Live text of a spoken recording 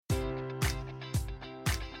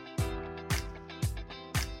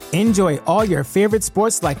Enjoy all your favorite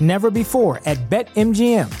sports like never before at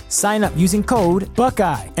BetMGM. Sign up using code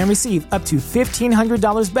Buckeye and receive up to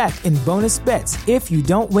 $1,500 back in bonus bets if you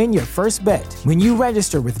don't win your first bet. When you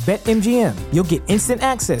register with BetMGM, you'll get instant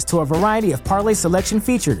access to a variety of parlay selection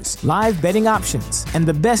features, live betting options, and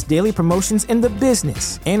the best daily promotions in the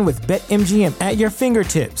business. And with BetMGM at your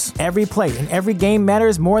fingertips, every play and every game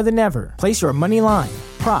matters more than ever. Place your money line,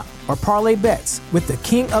 prop, or parlay bets with the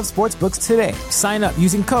king of sportsbooks today. Sign up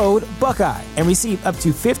using code Buckeye and receive up to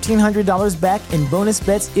 $1,500 back in bonus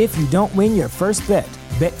bets if you don't win your first bet.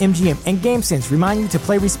 BetMGM and GameSense remind you to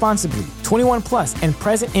play responsibly. 21 plus and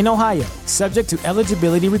present in Ohio, subject to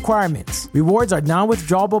eligibility requirements. Rewards are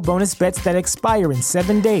non-withdrawable bonus bets that expire in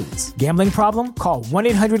 7 days. Gambling problem? Call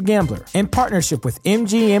 1-800-GAMBLER. In partnership with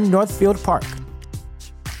MGM Northfield Park.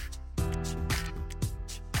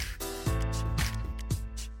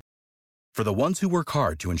 For the ones who work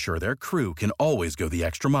hard to ensure their crew can always go the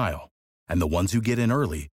extra mile, and the ones who get in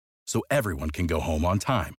early so everyone can go home on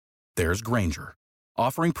time, there's Grainger,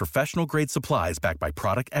 offering professional-grade supplies backed by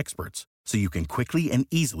product experts so you can quickly and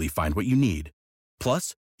easily find what you need.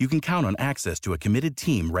 Plus, you can count on access to a committed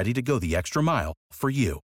team ready to go the extra mile for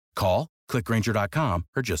you. Call, click Grainger.com,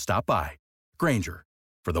 or just stop by. Grainger,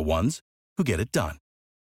 for the ones who get it done.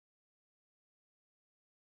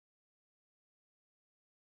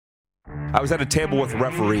 I was at a table with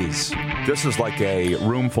referees. This is like a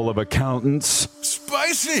room full of accountants.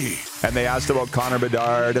 Spicy. And they asked about Connor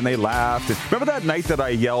Bedard, and they laughed. Remember that night that I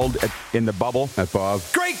yelled in the bubble at Bob?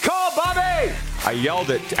 Great call, Bobby! I yelled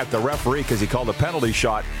at the referee because he called a penalty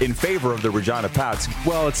shot in favor of the Regina Pats.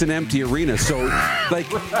 Well, it's an empty arena, so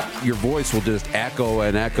like your voice will just echo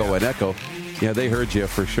and echo and echo. Yeah, they heard you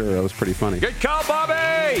for sure. That was pretty funny. Good call,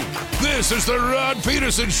 Bobby! This is the Rod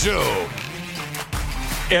Peterson Show.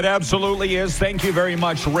 It absolutely is. Thank you very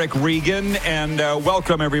much, Rick Regan, and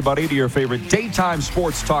welcome everybody to your favorite daytime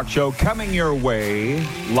sports talk show coming your way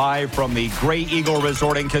live from the Grey Eagle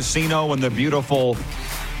Resort and Casino in the beautiful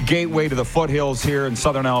gateway to the foothills here in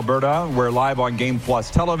southern Alberta. We're live on Game Plus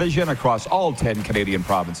television across all 10 Canadian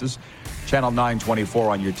provinces. Channel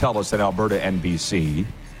 924 on your TELUS in Alberta, NBC.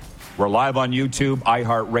 We're live on YouTube,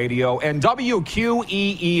 iHeartRadio, and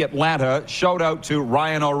WQEE Atlanta. Shout out to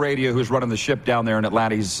Ryan O'Radia, who's running the ship down there in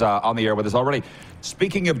Atlanta. He's on the air with us already.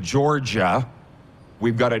 Speaking of Georgia,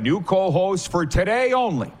 we've got a new co-host for today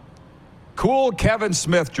only. Cool Kevin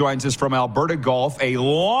Smith joins us from Alberta Golf, a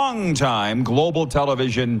long-time global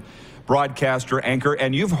television broadcaster, anchor,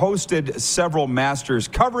 and you've hosted several Masters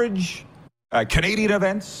coverage, Canadian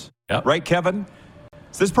events, Yep. Right, Kevin?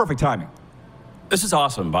 So this is perfect timing. This is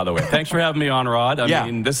awesome, by the way. Thanks for having me on, Rod. I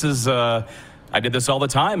mean, this is, I did this all the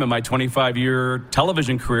time in my 25-year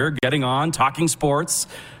television career, getting on, talking sports.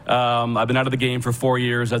 I've been out of the game for 4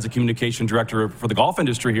 years as a communication director for the golf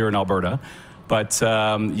industry here in Alberta. But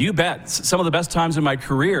you bet, some of the best times in my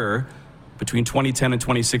career between 2010 and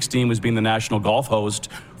 2016 was being the national golf host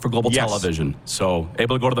for global television. So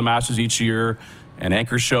able to go to the Masters each year and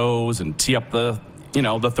anchor shows and tee up the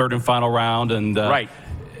third and final round. And right.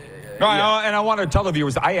 No, yeah. And I want to tell the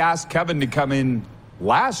viewers, I asked Kevin to come in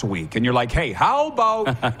last week, and you're like, hey, how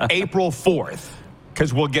about April 4th?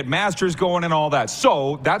 Because we'll get Masters going and all that.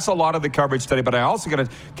 So that's a lot of the coverage today. But I also got to,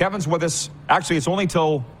 Kevin's with us. Actually, it's only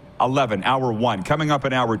till 11, hour 1. Coming up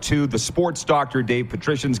in hour 2, the sports doctor, Dave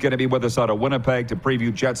Patrician's going to be with us out of Winnipeg to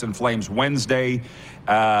preview Jets and Flames Wednesday.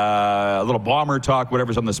 A little bomber talk,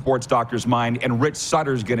 whatever's on the sports doctor's mind. And Rich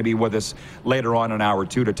Sutter's going to be with us later on in hour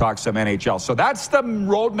 2 to talk some NHL. So that's the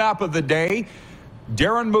roadmap of the day.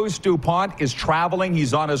 Darren Moose DuPont is traveling.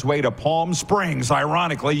 He's on his way to Palm Springs,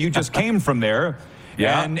 ironically. You just came from there.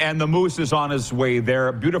 Yeah. And the Moose is on his way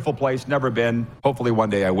there. Beautiful place, never been. Hopefully one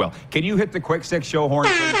day I will. Can you hit the quick six show horn?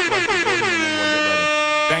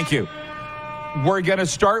 Thank you. We're going to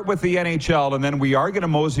start with the NHL, and then we are going to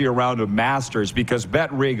mosey around to Masters because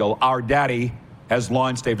Bet Regal, our daddy, has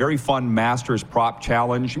launched a very fun Masters prop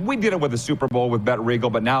challenge. We did it with the Super Bowl with Bet Regal,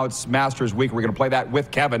 but now it's Masters week. We're going to play that with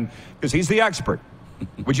Kevin because he's the expert.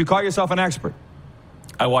 Would you call yourself an expert?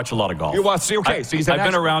 I watch a lot of golf. You watch, okay. So I've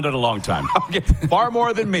been around it a long time. Okay, far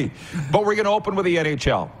more than me. But we're going to open with the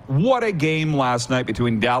NHL. What a game last night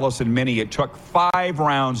between Dallas and Minnie. It took 5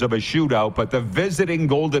 rounds of a shootout, but the visiting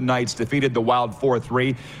Golden Knights defeated the Wild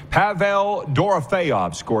 4-3. Pavel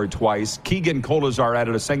Dorofeyev scored twice. Keegan Kolazar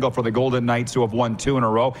added a single for the Golden Knights, who have won 2 in a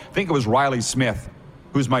row. I think it was Riley Smith,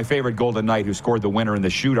 who's my favorite Golden Knight, who scored the winner in the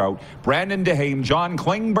shootout. Brandon Dehane, John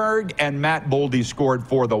Klingberg, and Matt Boldy scored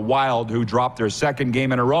for the Wild, who dropped their second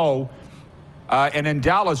game in a row. And in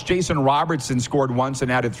Dallas, Jason Robertson scored once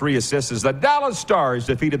and added 3 assists as the Dallas Stars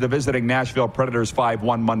defeated the visiting Nashville Predators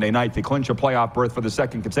 5-1 Monday night to clinch a playoff berth for the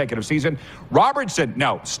second consecutive season. Robertson,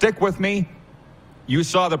 now, stick with me. You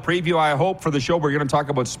saw the preview, I hope, for the show. We're going to talk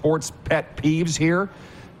about sports pet peeves here.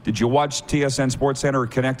 Did you watch TSN Sports Center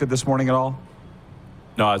Connected this morning at all?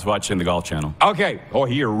 No, I was watching the Golf Channel. Okay. Oh,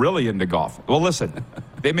 you're really into golf. Well, listen,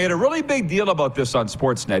 they made a really big deal about this on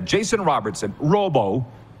Sportsnet. Jason Robertson, Robo,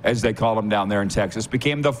 as they call him down there in Texas,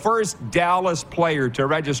 became the first Dallas player to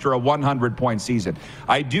register a 100-point season.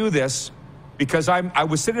 I do this because I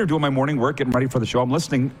was sitting there doing my morning work, getting ready for the show. I'm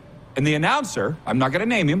listening, and the announcer, I'm not going to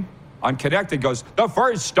name him, on Connected goes, the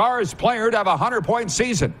first Stars player to have a 100-point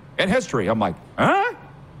season in history. I'm like, huh?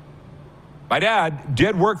 My dad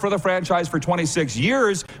did work for the franchise for 26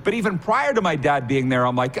 years, but even prior to my dad being there,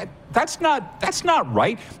 I'm like, that's not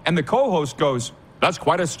right. And the co-host goes, that's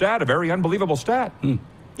quite a stat, a very unbelievable stat.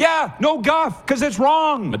 Yeah, no guff, because it's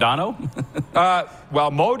wrong. Madonna?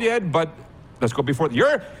 Well, Mo did, but let's go before.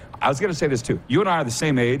 I was going to say this, too. You and I are the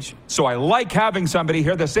same age, so I like having somebody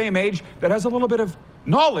here the same age that has a little bit of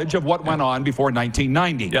knowledge of what went on before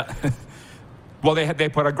 1990. Yeah. Well, they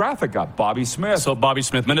put a graphic up. Bobby Smith. So Bobby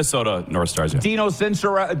Smith, Minnesota North Stars. Yeah. Dino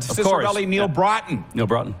Cicerelli, Neil Broughton. Neil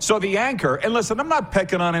Broughton. So the anchor, and listen, I'm not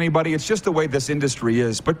picking on anybody. It's just the way this industry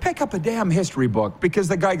is. But pick up a damn history book because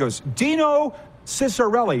the guy goes, Dino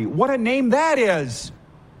Cicerelli, what a name that is.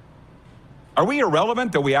 Are we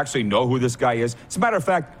irrelevant that we actually know who this guy is? As a matter of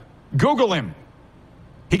fact, Google him.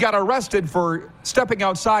 He got arrested for stepping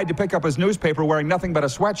outside to pick up his newspaper wearing nothing but a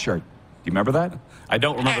sweatshirt. Do you remember that? I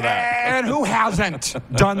don't remember that. And who hasn't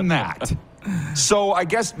done that? So I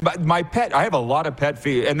guess my pet, I have a lot of pet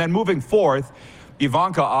fees. And then moving forth,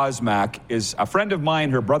 Ivanka Osmak is a friend of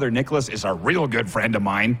mine. Her brother Nicholas is a real good friend of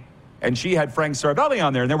mine. And she had Frank Saravelli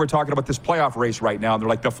on there. And they were talking about this playoff race right now. And they're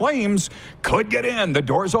like, the Flames could get in. The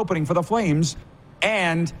door's opening for the Flames.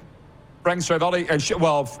 And Frank Saravelli,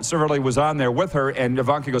 Saravelli was on there with her. And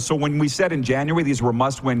Ivanka goes, so when we said in January these were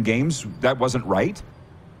must-win games, that wasn't right?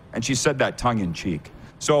 And she said that tongue-in-cheek.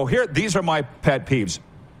 So here, these are my pet peeves.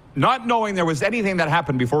 Not knowing there was anything that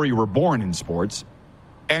happened before you were born in sports.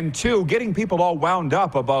 And 2, getting people all wound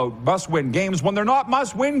up about must-win games when they're not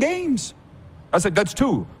must-win games. I said, that's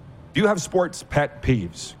 2. Do you have sports pet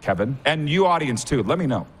peeves, Kevin? And you audience, too. Let me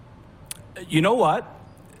know. You know what?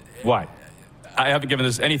 What? I haven't given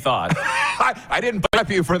this any thought. I didn't prep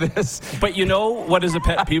you for this. But you know what is a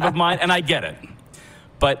pet peeve of mine? And I get it.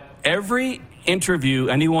 But every interview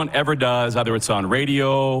anyone ever does, either it's on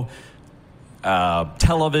radio,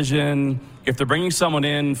 television, if they're bringing someone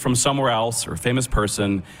in from somewhere else or a famous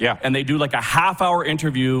person, and they do like a half-hour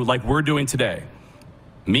interview like we're doing today,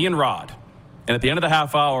 me and Rod, and at the end of the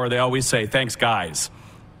half hour, they always say, thanks, guys.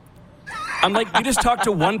 I'm like, you just talked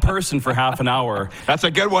to one person for half an hour. That's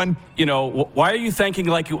a good one. You know, why are you thinking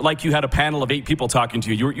like you had a panel of 8 people talking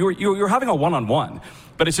to you? You're having a one-on-one,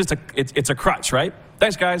 but it's just it's a crutch, right?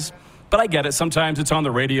 Thanks, guys. But I get it. Sometimes it's on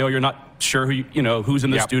the radio. You're not sure who's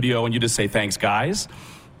in the studio, and you just say, thanks, guys.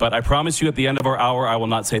 But I promise you at the end of our hour, I will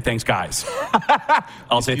not say, thanks, guys.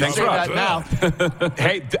 I'll say, thanks, Rod. Now.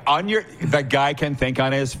 Hey, the guy can think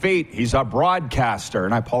on his feet. He's a broadcaster.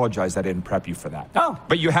 And I apologize I didn't prep you for that. Oh.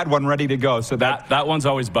 But you had one ready to go. So that one's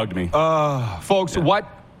always bugged me. Folks,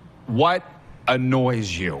 what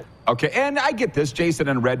annoys you? Okay, and I get this. Jason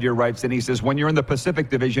in Red Deer writes, and he says, when you're in the Pacific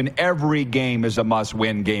Division, every game is a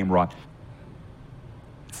must-win game, Rod.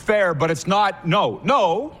 Fair, but it's not.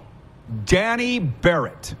 No. Danny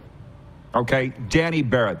Barrett. Okay, Danny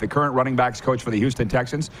Barrett, the current running backs coach for the Houston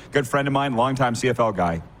Texans, good friend of mine, longtime CFL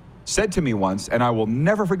guy, said to me once, and I will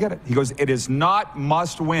never forget it. He goes, it is not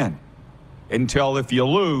must-win until if you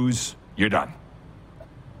lose, you're done.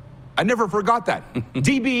 I never forgot that.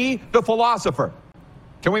 DB, the philosopher.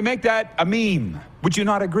 Can we make that a meme? Would you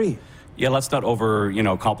not agree? Yeah, let's not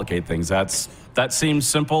complicate things. That seems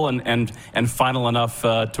simple and final enough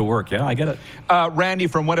to work. Yeah, I get it. Randy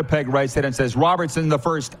from Winnipeg writes in and says, Robertson, the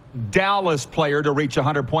first Dallas player to reach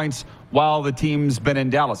 100 points while the team's been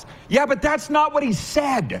in Dallas. Yeah, but that's not what he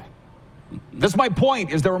said. That's my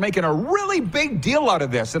point, is they were making a really big deal out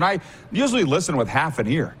of this. And I usually listen with half an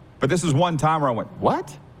ear. But this is one time where I went,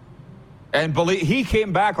 what? And he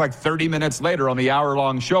came back like 30 minutes later on the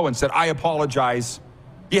hour-long show and said, I apologize.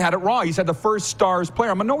 He had it wrong. He said the first Stars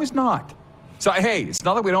player. I'm like, no, he's not. So, hey, it's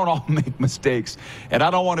not that we don't all make mistakes. And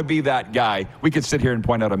I don't want to be that guy. We could sit here and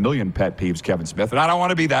point out a million pet peeves, Kevin Smith, and I don't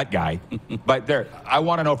want to be that guy. But I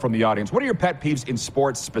want to know from the audience, what are your pet peeves in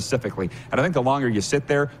sports specifically? And I think the longer you sit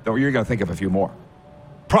there, the more you're going to think of a few more.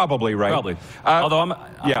 Probably, right? Probably. Although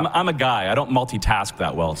I'm a guy. I don't multitask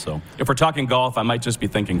that well. So if we're talking golf, I might just be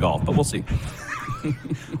thinking golf, but we'll see.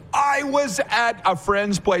 I was at a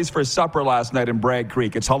friend's place for supper last night in Bragg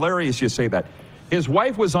Creek. It's hilarious you say that. His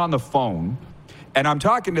wife was on the phone, and I'm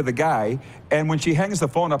talking to the guy, and when she hangs the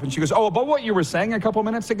phone up and she goes, oh, about what you were saying a couple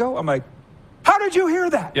minutes ago? I'm like, how did you hear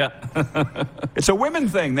that? Yeah. It's a women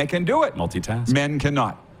thing. They can do it. Multitask. Men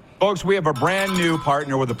cannot. Folks, we have a brand new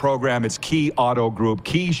partner with the program. It's Key Auto Group.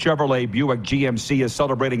 Key Chevrolet Buick GMC is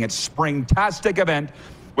celebrating its Springtastic event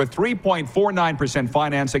with 3.49%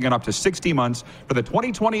 financing and up to 60 months for the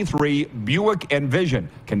 2023 Buick Envision.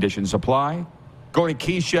 Conditions apply. Go to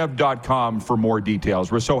keychev.com for more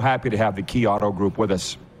details. We're so happy to have the Key Auto Group with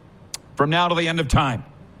us. From now to the end of time,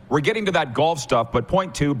 we're getting to that golf stuff, but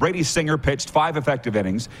point two, Brady Singer pitched 5 effective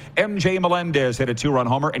innings. MJ Melendez hit a 2-run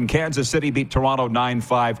homer, and Kansas City beat Toronto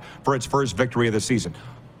 9-5 for its first victory of the season.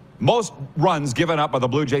 Most runs given up by the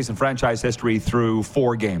Blue Jays in franchise history through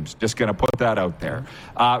 4 games. Just going to put that out there.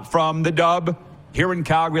 From the dub here in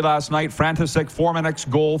Calgary last night, Frantisek, Formanek's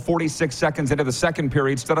goal 46 seconds into the second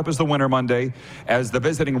period, stood up as the winner Monday as the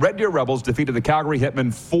visiting Red Deer Rebels defeated the Calgary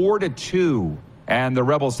Hitmen 4-2. And the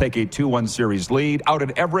Rebels take a 2-1 series lead. Out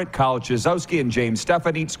at Everett, Kyle Chizowski and James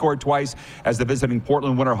Stephanie scored twice as the visiting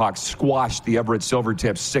Portland Winterhawks squashed the Everett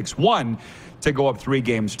Silvertips 6-1 to go up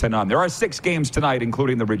 3-0. There are 6 games tonight,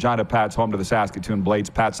 including the Regina Pats home to the Saskatoon Blades.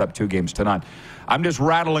 Pats up 2-0. I'm just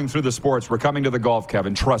rattling through the sports. We're coming to the golf,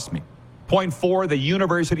 Kevin. Trust me. Point 4, the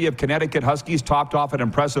University of Connecticut Huskies topped off an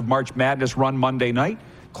impressive March Madness run Monday night,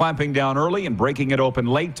 clamping down early and breaking it open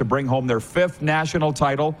late to bring home their 5th national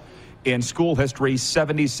title in school history,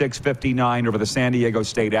 76-59 over the San Diego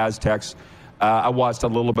State Aztecs. I watched a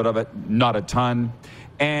little bit of it, not a ton.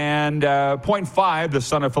 And point 5, the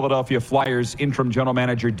son of Philadelphia Flyers interim general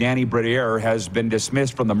manager Danny Briere has been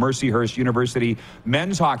dismissed from the Mercyhurst University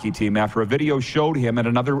men's hockey team after a video showed him and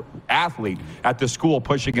another athlete at the school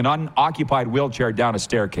pushing an unoccupied wheelchair down a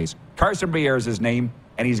staircase. Carson Briere is his name,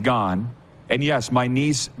 and he's gone. And yes, my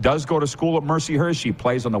niece does go to school at Mercyhurst. She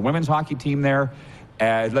plays on the women's hockey team there.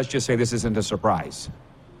 Let's just say this isn't a surprise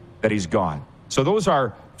that he's gone. So those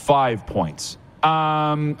are 5 points.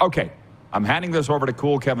 Okay. I'm handing this over to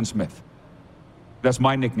Cool Kevin Smith. That's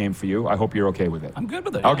my nickname for you. I hope you're okay with it. I'm good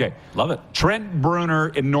with it. Okay. Yeah. Love it. Trent Bruner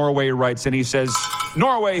in Norway writes, and he says,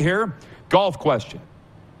 Norway here, golf question.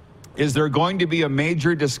 Is there going to be a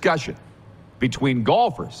major discussion between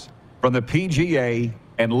golfers from the PGA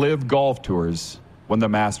and LIV golf tours when the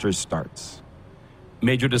Masters starts?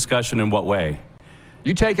 Major discussion in what way?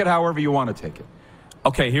 You take it however you want to take it.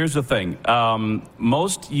 Okay, here's the thing.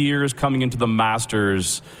 Most years coming into the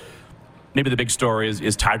Masters, maybe the big story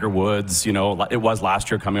is Tiger Woods. You know, it was last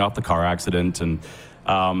year coming off the car accident. And,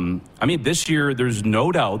 I mean, this year, there's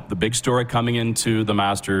no doubt the big story coming into the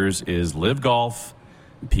Masters is LIV Golf,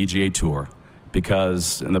 PGA Tour.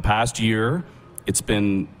 Because in the past year, it's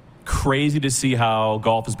been crazy to see how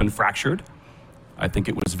golf has been fractured. I think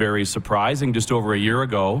it was very surprising just over a year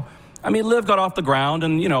ago. I mean, LIV got off the ground,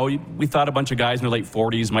 and, you know, we thought a bunch of guys in their late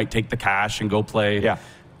 40s might take the cash and go play. Yeah.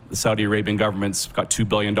 The Saudi Arabian government's got $2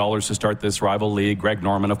 billion to start this rival league. Greg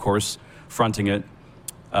Norman, of course, fronting it.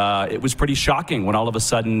 It was pretty shocking when all of a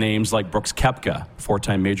sudden names like Brooks Koepka,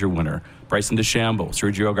 4-time major winner, Bryson DeChambeau,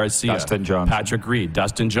 Sergio Garcia, Dustin Johnson, Patrick Reed,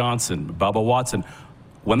 Dustin Johnson, Bubba Watson.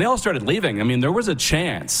 When they all started leaving, I mean, there was a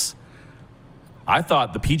chance. I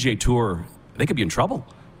thought the PGA Tour, they could be in trouble.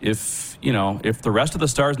 If the rest of the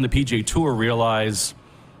stars in the PGA Tour realize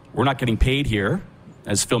we're not getting paid here,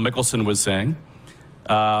 as Phil Mickelson was saying,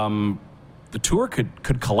 the tour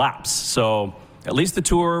could collapse. So at least the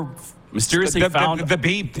tour mysteriously found... The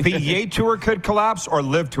PGA Tour could collapse, or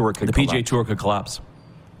LIV Tour could collapse? The PGA Tour could collapse,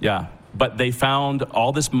 yeah. But they found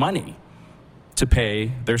all this money to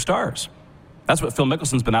pay their stars. That's what Phil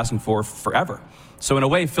Mickelson's been asking for forever. So in a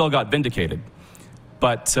way, Phil got vindicated.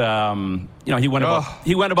 But, he went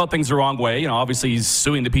about things the wrong way. You know, obviously he's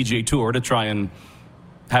suing the PGA Tour to try and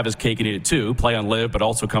have his cake and eat it too, play on LIV, but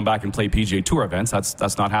also come back and play PGA Tour events.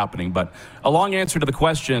 That's not happening. But a long answer to the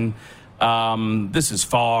question, this is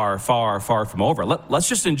far, far, far from over. Let's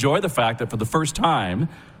just enjoy the fact that for the first time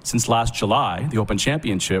since last July, the Open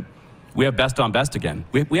Championship, we have best on best again.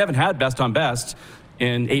 We haven't had best on best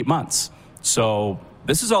in 8 months. So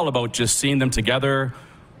this is all about just seeing them together.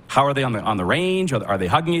 How are they on the range? Are they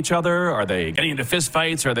hugging each other? Are they getting into fist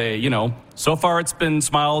fights? Are they, so far it's been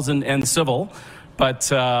smiles and civil. But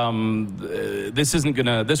this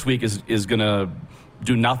week is gonna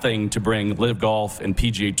do nothing to bring LIV Golf and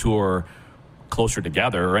PGA Tour closer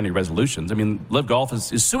together or any resolutions. I mean, LIV Golf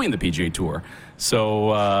is suing the PGA Tour.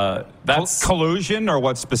 So that's... Collusion, or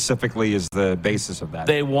what specifically is the basis of that?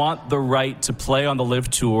 They want the right to play on the LIV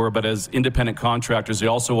Tour, but as independent contractors, they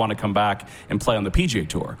also want to come back and play on the PGA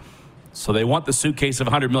Tour. So they want the suitcase of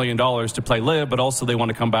 $100 million to play LIV, but also they want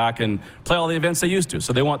to come back and play all the events they used to.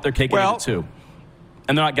 So they want their cake and eat it too.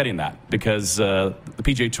 And they're not getting that because the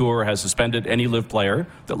PGA Tour has suspended any LIV player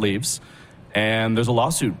that leaves, and there's a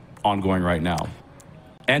lawsuit ongoing right now.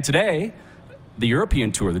 And today, the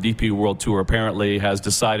European Tour, the DP World Tour, apparently has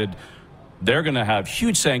decided they're going to have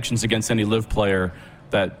huge sanctions against any LIV player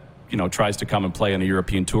that, tries to come and play in a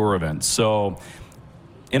European Tour event. So,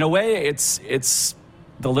 in a way, it's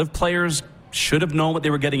the LIV players should have known what they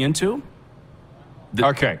were getting into.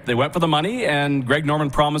 Okay. They went for the money, and Greg Norman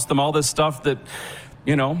promised them all this stuff that,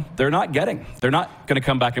 they're not getting. They're not going to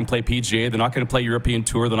come back and play PGA. They're not going to play European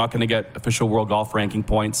Tour. They're not going to get official world golf ranking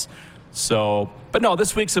points. So, but no,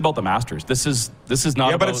 this week's about the Masters. This is not.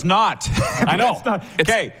 Yeah, about, but it's not. I know.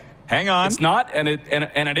 Okay, hang on. It's not, and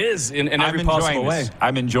it is in every possible way.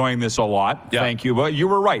 I'm enjoying this a lot. Yeah. Thank you. But you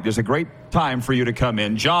were right. There's a great time for you to come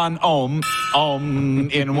in. John Ohm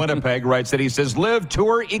in Winnipeg writes that he says LIV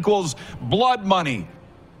Tour equals blood money.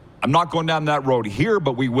 I'm not going down that road here,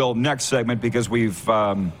 but we will next segment because we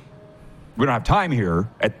don't have time here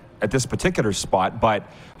at this particular spot. But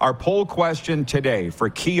our poll question today for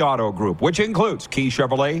Key Auto Group, which includes Key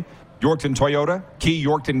Chevrolet, Yorkton Toyota, Key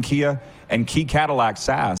Yorkton Kia, and Key Cadillac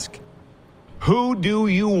Sask. Who do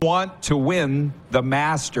you want to win the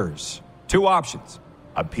Masters? Two options,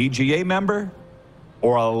 a PGA member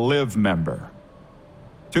or a LIV member.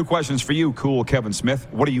 Two questions for you, cool Kevin Smith.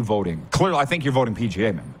 What are you voting? Clearly, I think you're voting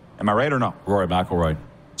PGA member. Am I right or no? Rory McIlroy.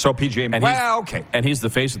 So PGA member. Well, okay. And he's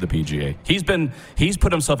the face of the PGA. He's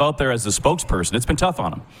put himself out there as the spokesperson. It's been tough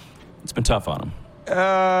on him.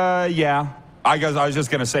 Yeah. I was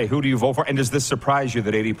just going to say, who do you vote for? And does this surprise you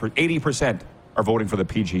that 80% are voting for the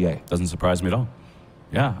PGA? Doesn't surprise me at all.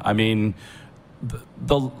 Yeah. I mean,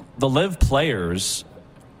 the LIV players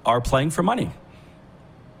are playing for money.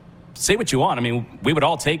 Say what you want. I mean, we would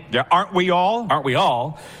all take... Yeah, aren't we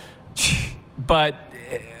all? But...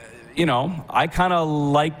 I kind of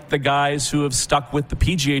like the guys who have stuck with the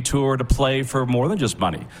PGA Tour to play for more than just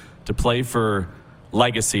money, to play for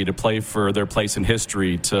legacy, to play for their place in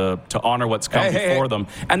history, to honor what's come before them.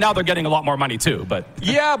 And now they're getting a lot more money too. But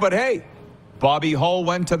yeah, but hey, Bobby Hull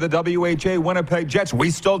went to the WHA Winnipeg Jets.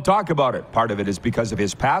 We still talk about it. Part of it is because of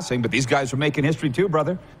his passing, but these guys are making history too,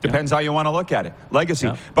 brother. Depends how you want to look at it. Legacy.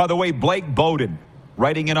 Yeah. By the way, Blake Bowden,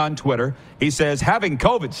 writing in on Twitter, he says, having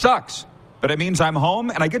COVID sucks, but it means I'm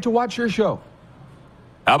home and I get to watch your show.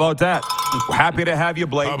 How about that? Happy to have you,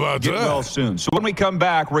 Blake. How about Get that? well soon. So when we come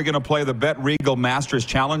back, we're going to play the Bet Regal Masters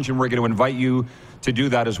Challenge, and we're going to invite you to do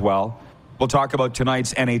that as well. We'll talk about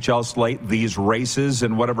tonight's NHL slate, these races,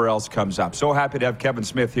 and whatever else comes up. So happy to have Kevin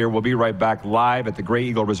Smith here. We'll be right back live at the Grey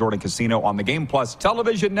Eagle Resort and Casino on the Game Plus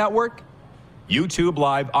television network, YouTube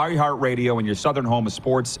Live, iHeartRadio, and your southern home of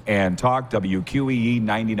sports and talk, WQEE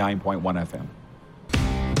 99.1 FM.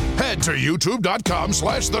 Head to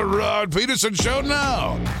youtube.com/The Rod Peterson Show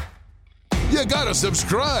now. You gotta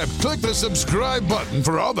subscribe. Click the subscribe button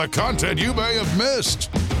for all the content you may have missed.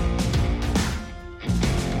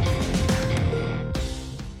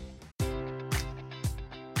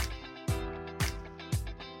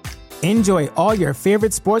 Enjoy all your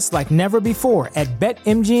favorite sports like never before at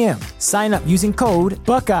BetMGM. Sign up using code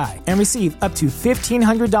Buckeye and receive up to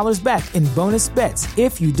 $1,500 back in bonus bets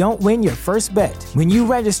if you don't win your first bet. When you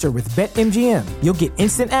register with BetMGM, you'll get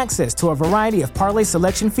instant access to a variety of parlay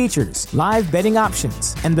selection features, live betting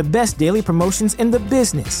options, and the best daily promotions in the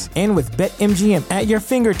business. And with BetMGM at your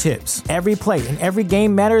fingertips, every play and every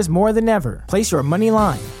game matters more than ever. Place your money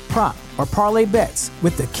line, prop, or parlay bets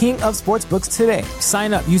with the king of sportsbooks today.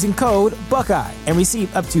 Sign up using code Buckeye and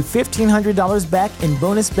receive up to $1,500 back in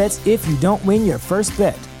bonus bets if you don't win your first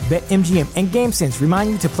bet. BetMGM and GameSense remind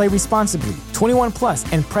you to play responsibly. 21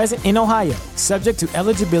 plus and present in Ohio, subject to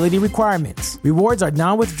eligibility requirements. Rewards are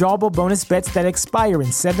non-withdrawable bonus bets that expire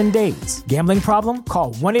in 7 days. Gambling problem?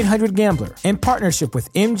 Call 1-800-GAMBLER. In partnership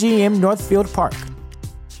with MGM Northfield Park.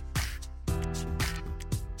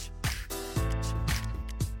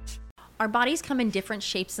 Our bodies come in different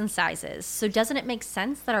shapes and sizes, so doesn't it make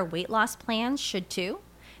sense that our weight loss plans should too?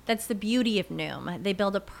 That's the beauty of Noom. They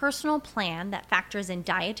build a personal plan that factors in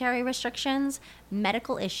dietary restrictions,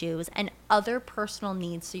 medical issues, and other personal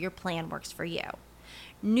needs so your plan works for you.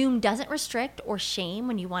 Noom doesn't restrict or shame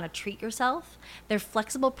when you want to treat yourself. Their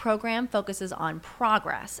flexible program focuses on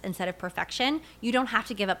progress instead of perfection. You don't have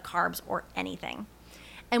to give up carbs or anything.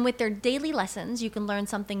 And with their daily lessons, you can learn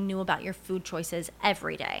something new about your food choices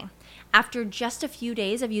every day. After just a few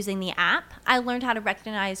days of using the app, I learned how to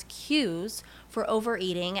recognize cues for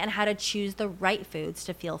overeating and how to choose the right foods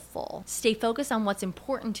to feel full. Stay focused on what's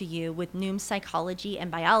important to you with Noom's psychology and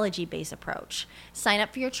biology-based approach. Sign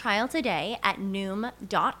up for your trial today at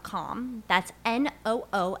Noom.com. That's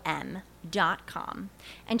NOOM.com.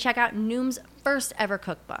 And check out Noom's first ever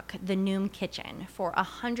cookbook, The Noom Kitchen, for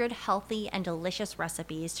 100 healthy and delicious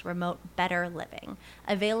recipes to promote better living.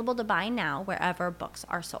 Available to buy now wherever books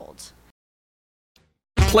are sold.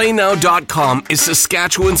 PlayNow.com is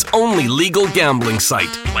Saskatchewan's only legal gambling site.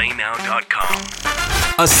 PlayNow.com.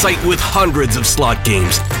 A site with hundreds of slot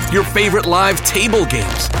games, your favorite live table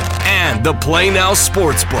games, and the PlayNow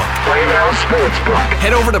Sportsbook. PlayNow Sportsbook.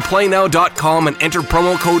 Head over to PlayNow.com and enter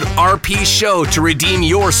promo code RPSHOW to redeem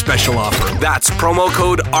your special offer. That's promo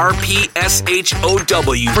code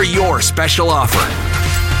RPSHOW for your special offer.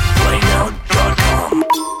 PlayNow.com.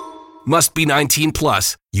 Must be 19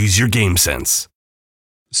 plus. Use your game sense.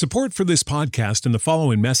 Support for this podcast and the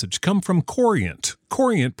following message come from Corient.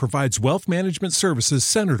 Corient provides wealth management services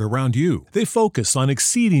centered around you. They focus on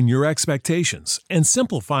exceeding your expectations and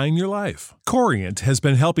simplifying your life. Corient has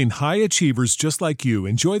been helping high achievers just like you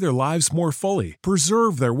enjoy their lives more fully,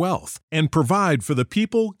 preserve their wealth, and provide for the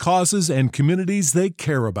people, causes, and communities they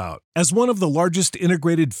care about. As one of the largest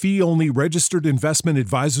integrated fee-only registered investment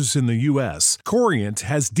advisors in the U.S., Corient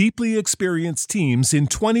has deeply experienced teams in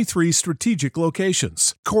 23 strategic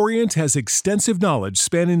locations. Corient has extensive knowledge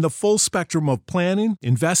spanning the full spectrum of planning,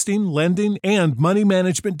 investing, lending, and money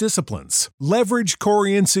management disciplines. Leverage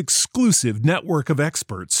Corient's exclusive network of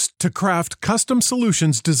experts to craft custom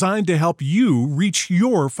solutions designed to help you reach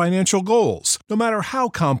your financial goals, no matter how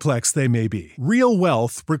complex they may be. Real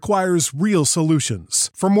wealth requires real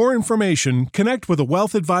solutions. For more information, connect with a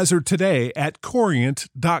wealth advisor today at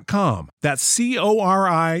Corient.com. That's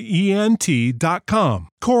Corient.com.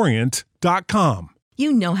 Corient.com.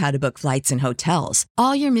 You know how to book flights and hotels.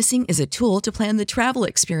 All you're missing is a tool to plan the travel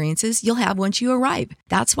experiences you'll have once you arrive.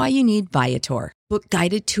 That's why you need Viator. Book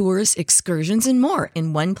guided tours, excursions, and more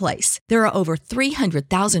in one place. There are over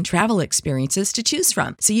 300,000 travel experiences to choose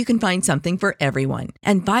from, so you can find something for everyone.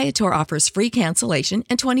 And Viator offers free cancellation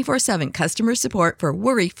and 24/7 customer support for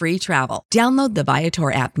worry-free travel. Download the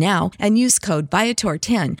Viator app now and use code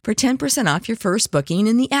Viator10 for 10% off your first booking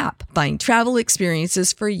in the app. Find travel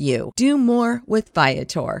experiences for you. Do more with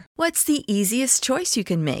Viator. What's the easiest choice you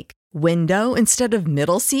can make? Window instead of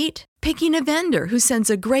middle seat? Picking a vendor who sends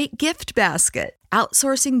a great gift basket?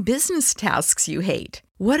 Outsourcing business tasks you hate?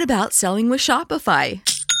 What about selling with Shopify?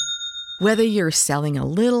 Whether you're selling a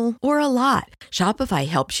little or a lot, Shopify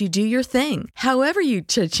helps you do your thing, however you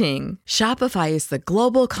cha-ching. Shopify is the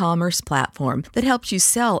global commerce platform that helps you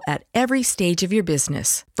sell at every stage of your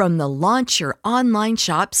business. From the launch your online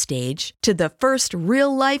shop stage to the first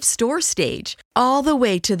real-life store stage, all the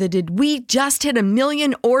way to the did we just hit 1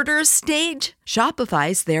 million orders stage.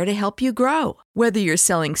 Shopify's there to help you grow. Whether you're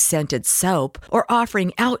selling scented soap or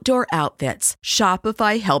offering outdoor outfits,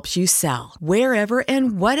 Shopify helps you sell. Wherever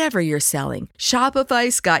and whatever you're selling,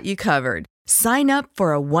 Shopify's got you covered. Sign up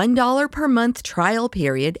for a $1 per month trial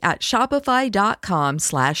period at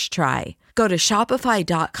shopify.com/try. Go to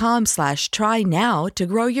shopify.com/try now to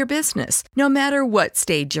grow your business, no matter what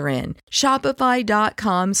stage you're in.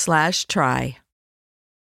 Shopify.com/try.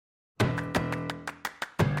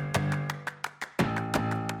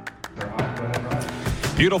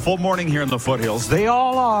 Beautiful morning here in the foothills. They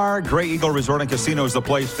all are. Grey Eagle Resort and Casino is the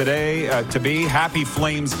place today to be. Happy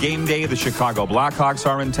Flames game day. The Chicago Blackhawks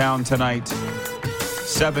are in town tonight.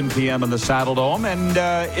 7 p.m. in the Saddle Dome. And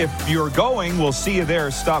if you're going, we'll see you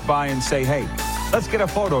there. Stop by and say, hey, let's get a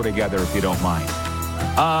photo together if you don't mind.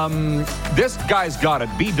 This guy's got it.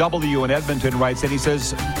 BW in Edmonton writes, and he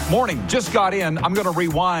says, morning, just got in. I'm going to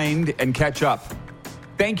rewind and catch up.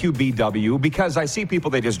 Thank you, BW, because I see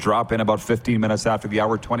people, they just drop in about 15 minutes after the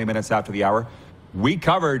hour, 20 minutes after the hour. We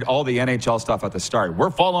covered all the NHL stuff at the start.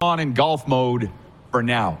 We're full on in golf mode for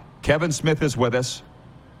now. Kevin Smith is with us.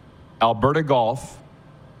 Alberta Golf.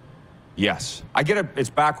 Yes. I get it.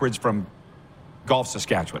 It's backwards from Golf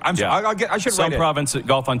Saskatchewan. I should write it. Some province,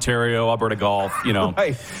 Golf Ontario, Alberta Golf, you know.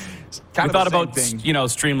 Right. We thought about,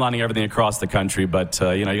 streamlining everything across the country, but,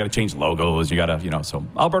 you got to change logos. You got to, so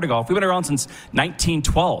Alberta Golf. We've been around since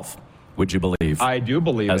 1912, would you believe? I do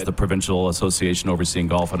believe as the provincial association overseeing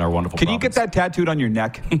golf in our wonderful province. Can you get that tattooed on your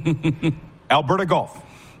neck? Alberta Golf.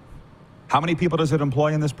 How many people does it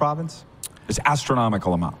employ in this province? It's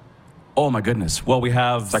astronomical amount. Oh, my goodness. Well, we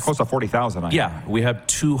have... It's like close to 40,000. Yeah, we have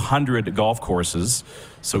 200 golf courses.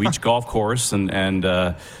 So each golf course, and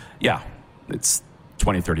it's...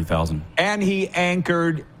 20, 30,000. And he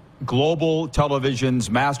anchored Global Television's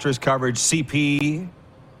Masters coverage, CP,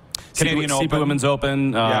 Canadian Open. CP Women's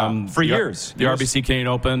Open. For years. The RBC Canadian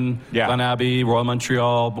Open, Glen Abbey, Royal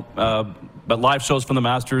Montreal. But live shows from the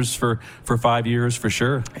Masters for 5 years, for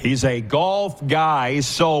sure. He's a golf guy,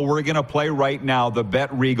 so we're going to play right now the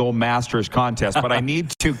Bet Regal Masters contest. But I need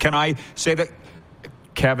to, can I say that,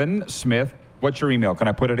 Kevin Smith, what's your email? Can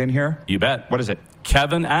I put it in here? You bet. What is it?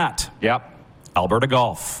 Kevin at Alberta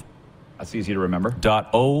Golf. That's easy to remember.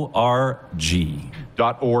 .org.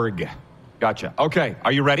 Gotcha. Okay,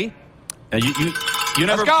 are you ready? You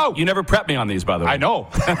never, you never prep me on these, by the way. I know.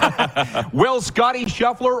 Will Scotty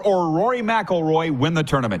Scheffler or Rory McIlroy win the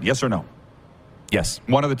tournament? Yes or no? Yes.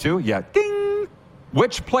 One of the two? Yeah. Ding!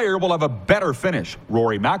 Which player will have a better finish,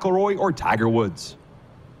 Rory McIlroy or Tiger Woods?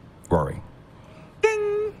 Rory.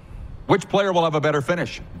 Ding! Which player will have a better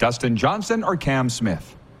finish, Dustin Johnson or Cam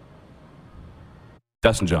Smith?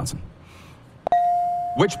 Dustin Johnson.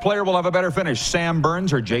 Which player will have a better finish, Sam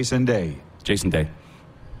Burns or Jason Day? Jason Day.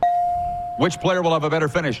 Which player will have a better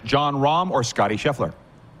finish, John Rahm or Scotty Scheffler?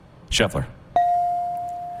 Scheffler.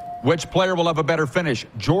 Which player will have a better finish,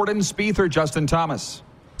 Jordan Spieth or Justin Thomas?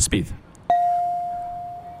 Spieth.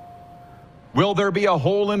 Will there be a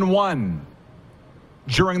hole-in-one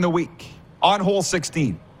during the week on hole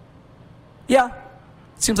 16? Yeah.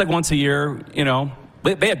 It seems like once a year, you know.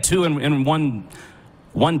 They had two in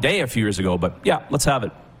one day a few years ago, but yeah, let's have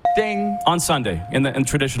it. Ding. On Sunday in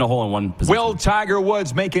traditional hole-in-one position. Will Tiger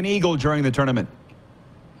Woods make an eagle during the tournament?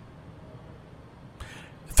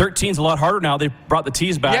 13's a lot harder now. They brought the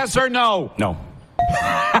tees back. Yes or no? No.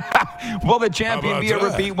 Will the champion be a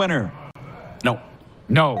repeat winner? No.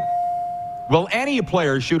 No. Will any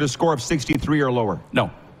player shoot a score of 63 or lower?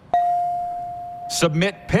 No.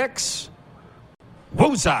 Submit picks.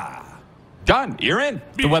 Woozah. Done. You're in.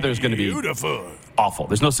 The weather is going to be beautiful. Awful.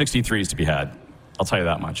 There's no 63s to be had. I'll tell you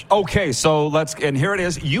that much. Okay, so and here it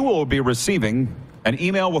is. You will be receiving an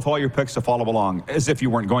email with all your picks to follow along, as if you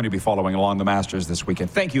weren't going to be following along the Masters this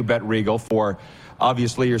weekend. Thank you, Bet Regal, for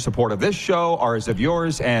obviously your support of this show, ours of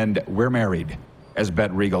yours, and we're married, as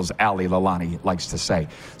Bet Regal's Ali Lalani likes to say.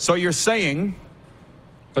 So you're saying,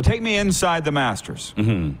 so take me inside the Masters.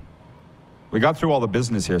 Mm-hmm. We got through all the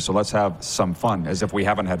business here, so let's have some fun, as if we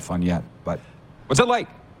haven't had fun yet. But what's it like?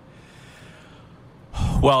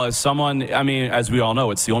 Well, as someone, I mean, as we all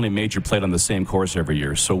know, it's the only major played on the same course every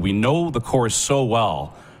year. So we know the course so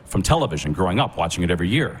well from television, growing up, watching it every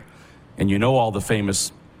year. And you know all the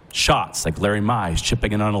famous shots, like Larry Mize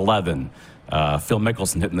chipping in on 11, Phil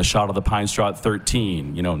Mickelson hitting the shot of the pine straw at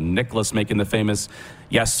 13, you know, Nicklaus making the famous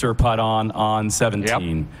yes sir putt on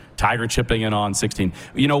 17, yep. Tiger chipping in on 16.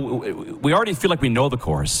 You know, we already feel like we know the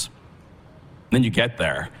course. Then you get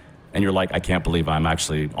there, and you're like, I can't believe I'm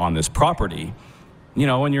actually on this property. You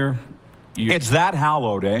know, when it's that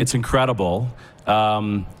hallowed, eh? It's incredible.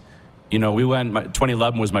 You know, we went,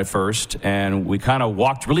 2011 was my first, and we kind of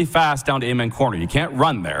walked really fast down to Amen Corner. You can't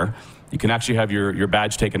run there. You can actually have your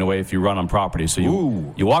badge taken away if you run on property. So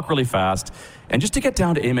you walk really fast. And just to get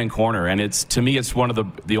down to Amen Corner, and to me, it's one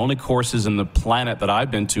of the only courses in the planet that I've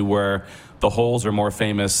been to where the holes are more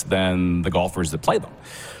famous than the golfers that play them.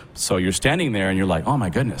 So you're standing there, and you're like, oh, my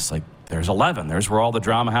goodness, like, there's 11. There's where all the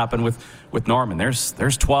drama happened with Norman. There's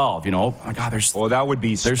 12. You know, oh my God. That would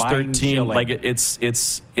be there's 13. Chilling. Like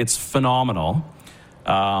it's phenomenal.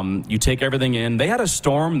 You take everything in. They had a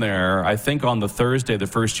storm there. I think on the Thursday, the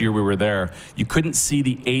first year we were there, you couldn't see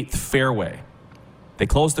the 8th fairway. They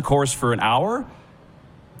closed the course for an hour.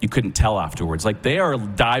 You couldn't tell afterwards. Like they are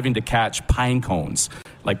diving to catch pine cones.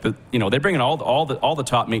 Like they bring in all the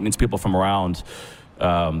top maintenance people from around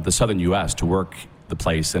the southern U.S. to work the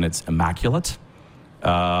place, and it's immaculate.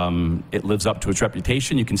 It lives up to its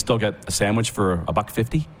reputation. You can still get a sandwich for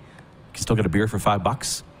 $1.50. You can still get a beer for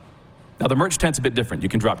 $5. Now the merch tent's a bit different. You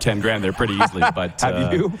can drop $10,000 there pretty easily. But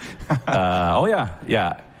have you? Oh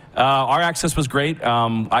yeah. Our access was great.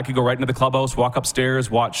 I could go right into the clubhouse, walk upstairs,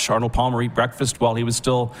 watch Arnold Palmer eat breakfast while he was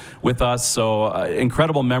still with us. So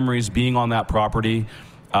incredible memories being on that property.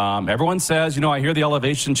 Everyone says, I hear the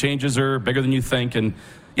elevation changes are bigger than you think, and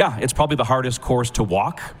yeah, it's probably the hardest course to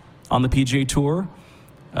walk on the PGA Tour.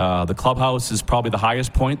 The clubhouse is probably the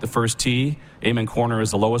highest point, the first tee. Amen Corner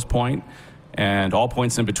is the lowest point, and all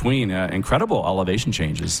points in between. Incredible elevation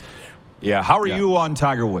changes. Yeah, how are you on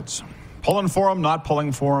Tiger Woods? Pulling for him, not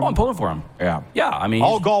pulling for him? Oh, I'm pulling for him. Yeah. Yeah, I mean...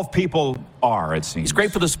 all golf people are, it seems. He's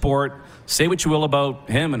great for the sport. Say what you will about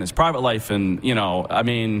him and his private life, and,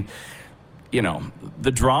 the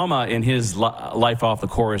drama in his life off the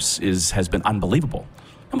course has been unbelievable.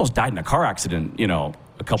 almost died in a car accident,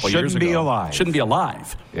 a couple years ago. Shouldn't be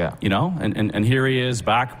alive. Yeah. And here he is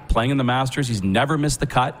back playing in the Masters. He's never missed the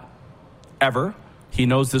cut, ever. He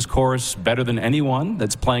knows this course better than anyone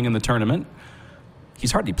that's playing in the tournament.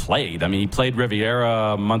 He's hardly played. I mean, he played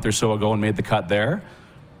Riviera a month or so ago and made the cut there.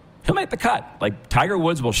 He'll make the cut. Like, Tiger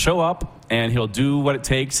Woods will show up, and he'll do what it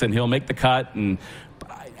takes, and he'll make the cut. And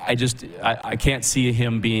I can't see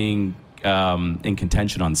him being in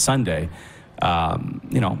contention on Sunday. In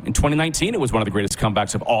 2019, it was one of the greatest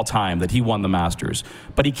comebacks of all time that he won the Masters.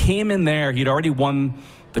 But he came in there, he'd already won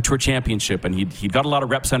the Tour Championship, and he'd got a lot of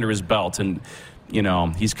reps under his belt. And,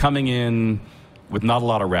 he's coming in with not a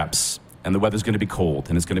lot of reps. And the weather's going to be cold,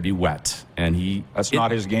 and it's going to be wet. And that's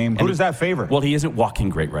not his game. Who does that favor? Well, he isn't walking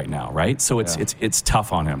great right now, right? So it's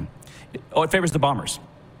tough on him. It favors the bombers.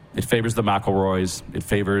 It favors the McIlroys. It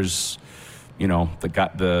favors,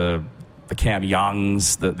 the Cam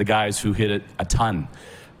Youngs, the guys who hit it a ton.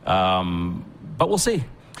 But we'll see.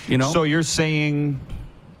 So you're saying...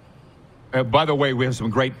 by the way, we have some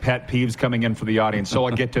great pet peeves coming in for the audience, so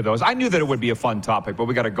I'll get to those. I knew that it would be a fun topic, but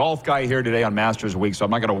we got a golf guy here today on Masters Week, so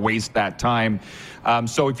I'm not going to waste that time.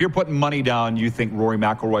 So if you're putting money down, you think Rory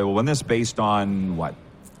McIlroy will win this based on what?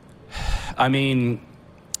 I mean,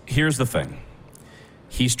 here's the thing.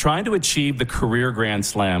 He's trying to achieve the career Grand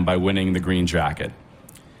Slam by winning the green jacket.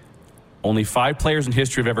 Only 5 players in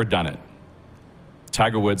history have ever done it.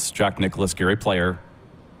 Tiger Woods, Jack Nicklaus, Gary Player,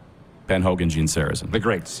 Ben Hogan, Gene Sarazen. The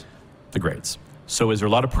greats. The greats. So is there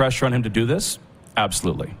a lot of pressure on him to do this?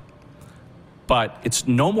 Absolutely. But it's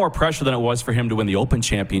no more pressure than it was for him to win the Open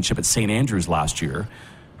Championship at St. Andrews last year,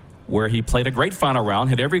 where he played a great final round,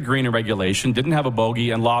 hit every green in regulation, didn't have a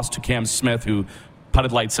bogey, and lost to Cam Smith, who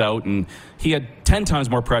putted lights out, and he had 10 times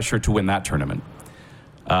more pressure to win that tournament.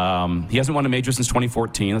 He hasn't won a major since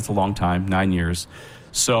 2014. That's a long time, 9 years.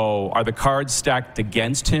 So are the cards stacked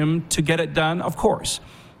against him to get it done? Of course.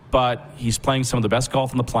 But he's playing some of the best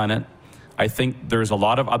golf on the planet. I think there's a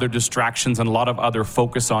lot of other distractions and a lot of other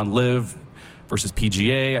focus on LIV versus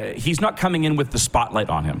PGA. He's not coming in with the spotlight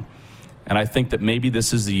on him. And I think that maybe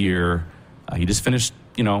this is the year. He just finished,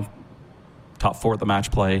 top 4 at the match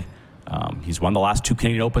play. He's won the last 2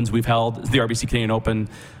 Canadian Opens we've held, the RBC Canadian Open.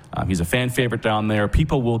 He's a fan favorite down there.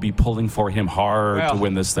 People will be pulling for him hard to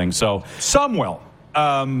win this thing. So some will.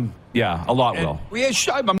 Yeah, a lot will.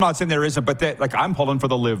 I'm not saying there isn't, but I'm pulling for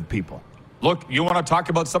the LIV people. Look, you want to talk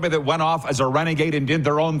about somebody that went off as a renegade and did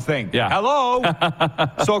their own thing. Yeah. Hello.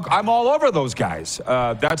 So I'm all over those guys.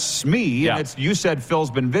 That's me. Yeah. And you said Phil's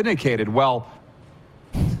been vindicated. Well,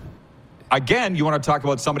 again, you want to talk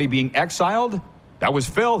about somebody being exiled? That was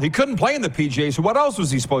Phil. He couldn't play in the PGA, so what else was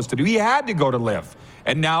he supposed to do? He had to go to LIV.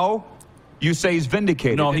 And now you say he's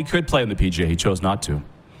vindicated. No, he could play in the PGA. He chose not to.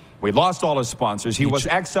 We lost all his sponsors. He was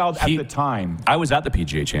exiled at the time. I was at the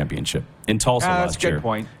PGA Championship in Tulsa last year. That's a good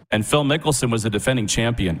point. And Phil Mickelson was the defending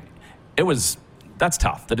champion. That's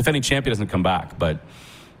tough. The defending champion doesn't come back. But,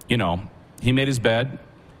 he made his bed.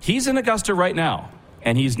 He's in Augusta right now.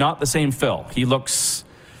 And he's not the same Phil. He looks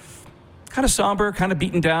kind of somber, kind of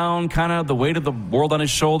beaten down, kind of the weight of the world on his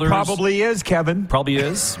shoulders. Probably is, Kevin. Probably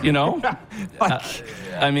is,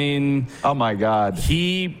 I mean. Oh, my God.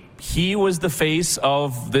 He was the face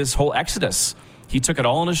of this whole exodus. He took it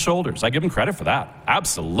all on his shoulders. I give him credit for that.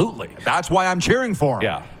 Absolutely. That's why I'm cheering for him.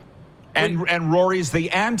 Yeah. And Rory's the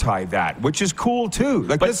anti that, which is cool too.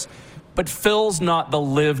 But Phil's not the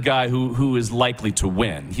LIV guy who is likely to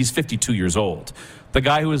win. He's 52 years old. The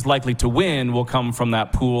guy who is likely to win will come from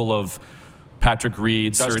that pool of Patrick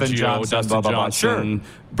Reed, Dustin Johnson, sure.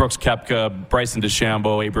 Brooks Koepka, Bryson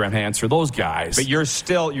DeChambeau, Abraham Hanser, those guys. But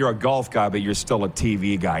you're a golf guy, but you're still a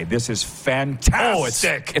TV guy. This is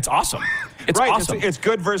fantastic. Oh, it's awesome. It's right, awesome. It's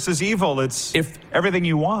good versus evil. It's everything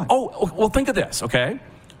you want. Oh, well, think of this, okay?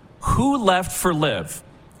 Who left for LIV?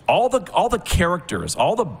 All the characters,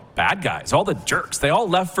 all the bad guys, all the jerks, they all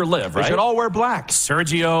left for LIV, right? They should all wear black.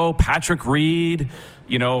 Sergio, Patrick Reed,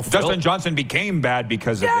 Dustin Johnson became bad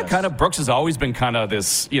because of this. Kind of. Brooks has always been kind of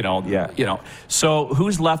this, So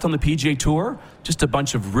who's left on the PGA Tour? Just a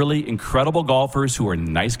bunch of really incredible golfers who are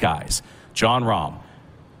nice guys. John Rahm,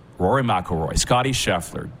 Rory McIlroy, Scotty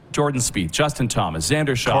Scheffler, Jordan Spieth, Justin Thomas, Xander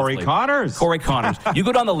Schauffele. Corey Connors. You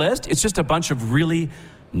go down the list, it's just a bunch of really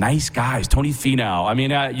nice guys. Tony Finau. I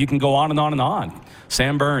mean, you can go on and on and on.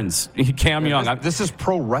 Sam Burns, Cam Young. This is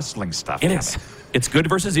pro wrestling stuff. It is. It's good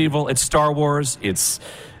versus evil. It's Star Wars. This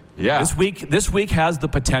week has the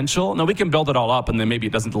potential. Now, we can build it all up, and then maybe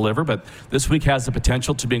it doesn't deliver, but this week has the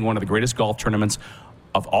potential to being one of the greatest golf tournaments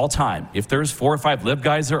of all time. If there's 4 or 5 LIV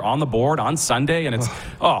guys there on the board on Sunday, and it's,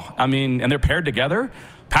 and they're paired together,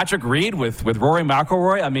 Patrick Reed with Rory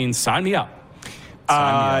McIlroy, sign me up.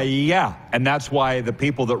 Yeah, and that's why the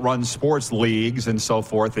people that run sports leagues and so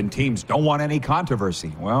forth and teams don't want any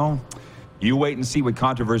controversy. Well, you wait and see what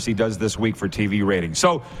controversy does this week for TV ratings.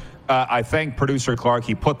 So I thank producer Clark.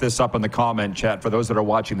 He put this up in the comment chat for those that are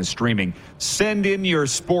watching the streaming. Send in your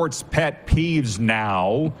sports pet peeves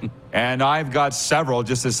now. And I've got several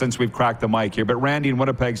just since we've cracked the mic here. But Randy in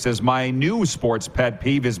Winnipeg says, my new sports pet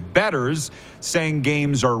peeve is bettors saying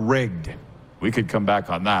games are rigged. We could come back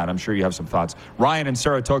on that. I'm sure you have some thoughts. Ryan in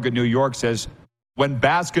Saratoga, New York says, when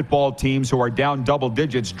basketball teams who are down double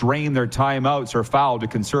digits drain their timeouts or foul to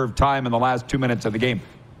conserve time in the last 2 minutes of the game.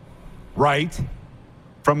 Right.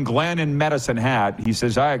 From Glenn in Medicine Hat, he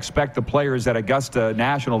says, I expect the players at Augusta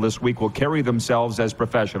National this week will carry themselves as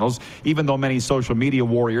professionals, even though many social media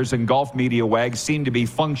warriors and golf media wags seem to be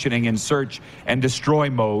functioning in search and destroy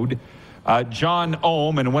mode. John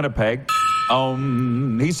Ohm in Winnipeg,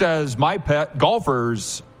 he says, my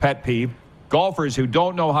golfer's pet peeve, golfers who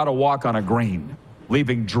don't know how to walk on a green,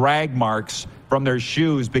 leaving drag marks from their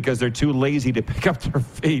shoes because they're too lazy to pick up their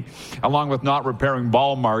feet, along with not repairing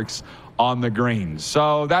ball marks on the greens.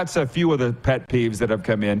 So that's a few of the pet peeves that have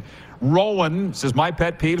come in. Rowan says, my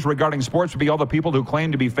pet peeves regarding sports would be all the people who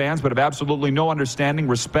claim to be fans but have absolutely no understanding,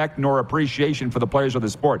 respect, nor appreciation for the players of the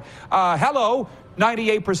sport. Hello,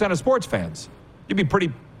 98% of sports fans. You'd be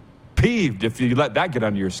pretty peeved if you let that get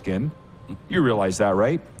under your skin. You realize that,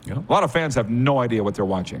 right? Yeah. A lot of fans have no idea what they're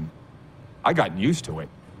watching. I got used to it.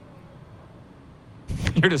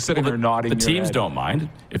 You're just sitting there nodding. The teams don't mind.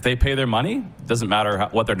 If they pay their money, it doesn't matter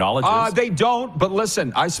what their knowledge is. They don't, but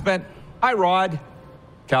listen, hi, Rod,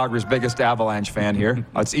 Calgary's biggest Avalanche fan here.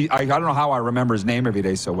 I don't know how I remember his name every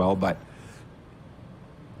day so well, but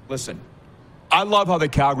listen, I love how the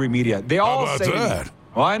Calgary media, they all say,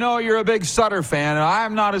 well, I know you're a big Sutter fan, and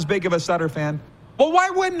I'm not as big of a Sutter fan. Well, why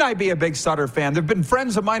wouldn't I be a big Sutter fan? They've been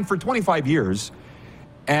friends of mine for 25 years,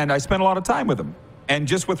 and I spent a lot of time with them. And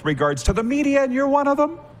just with regards to the media, and you're one of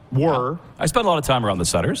them, I spent a lot of time around the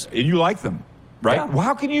Sutters. And you like them, right? Yeah. Well,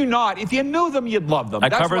 how can you not? If you knew them, you'd love them.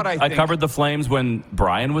 That's what I think. I covered the Flames when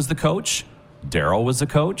Brian was the coach, Daryl was the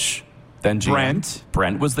coach, then GM.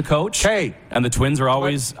 Brent was the coach. Okay. And the Twins are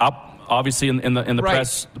always up. Obviously, in the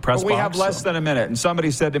press box. We have less than a minute, and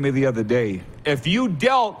somebody said to me the other day, if you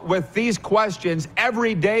dealt with these questions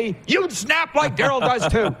every day, you'd snap like Daryl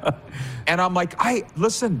does too. And I'm like, I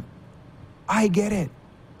get it.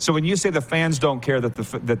 So when you say the fans don't care that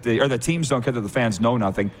the teams don't care that the fans know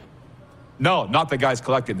nothing, no, not the guys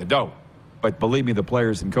collecting the dough, but believe me, the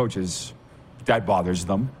players and coaches, that bothers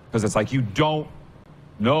them because it's like you don't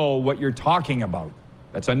know what you're talking about.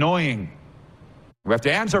 That's annoying. We have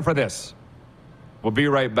to answer for this. We'll be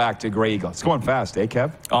right back to Grey Eagle. It's going fast, eh,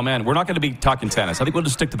 Kev? Oh, man, we're not going to be talking tennis. I think we'll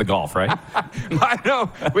just stick to the golf, right? I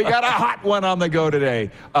know. We got a hot one on the go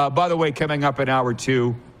today. By the way, coming up in hour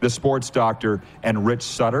 2, the sports doctor and Rich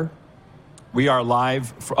Sutter. We are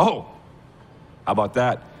live. How about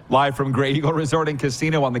that? Live from Grey Eagle Resort and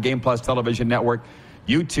Casino on the Game Plus Television Network,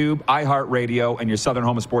 YouTube, iHeartRadio, and your Southern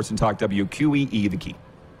Home of Sports and Talk, WQEE, The Key.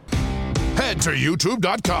 Head to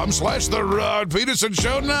youtube.com/The Rod Peterson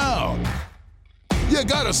Show now. You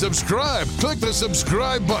gotta subscribe. Click the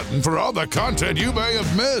subscribe button for all the content you may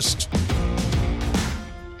have missed.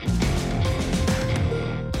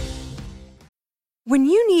 When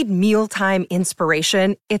you need mealtime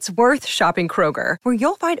inspiration, it's worth shopping Kroger, where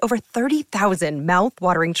you'll find over 30,000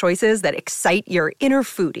 mouth-watering choices that excite your inner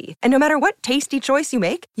foodie. And no matter what tasty choice you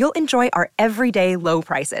make, you'll enjoy our everyday low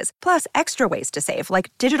prices, plus extra ways to save,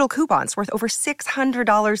 like digital coupons worth over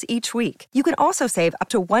 $600 each week. You can also save up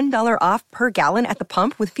to $1 off per gallon at the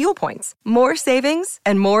pump with fuel points. More savings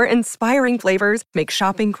and more inspiring flavors make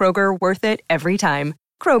shopping Kroger worth it every time.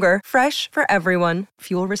 Kroger, fresh for everyone.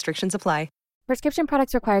 Fuel restrictions apply. Prescription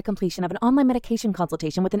products require completion of an online medication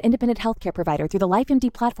consultation with an independent healthcare provider through the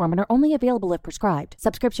LifeMD platform and are only available if prescribed.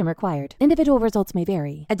 Subscription required. Individual results may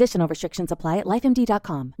vary. Additional restrictions apply at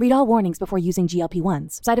lifemd.com. Read all warnings before using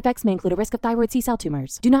GLP-1s. Side effects may include a risk of thyroid C-cell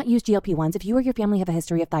tumors. Do not use GLP-1s if you or your family have a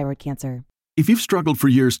history of thyroid cancer. If you've struggled for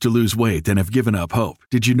years to lose weight and have given up hope,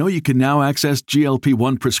 did you know you can now access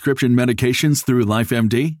GLP-1 prescription medications through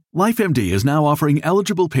LifeMD? LifeMD is now offering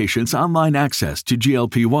eligible patients online access to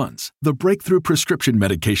GLP-1s, the breakthrough prescription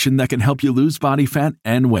medication that can help you lose body fat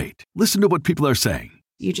and weight. Listen to what people are saying.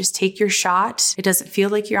 You just take your shot. It doesn't feel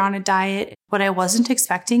like you're on a diet. What I wasn't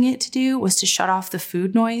expecting it to do was to shut off the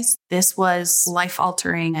food noise. This was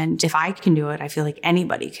life-altering, and if I can do it, I feel like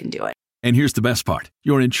anybody can do it. And here's the best part.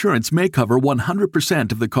 Your insurance may cover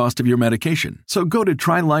 100% of the cost of your medication. So go to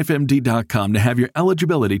TryLifeMD.com to have your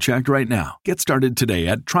eligibility checked right now. Get started today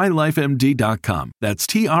at TryLifeMD.com. That's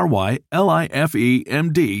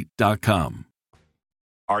TryLifeMD.com.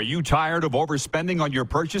 Are you tired of overspending on your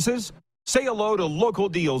purchases? Say hello to local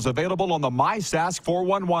deals available on the MySask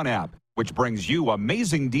 411 app, which brings you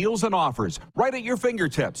amazing deals and offers right at your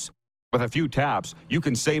fingertips. With a few taps, you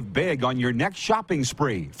can save big on your next shopping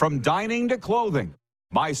spree, from dining to clothing.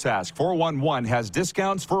 MySask 411 has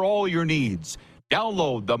discounts for all your needs.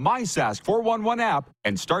 Download the MySask 411 app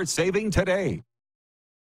and start saving today.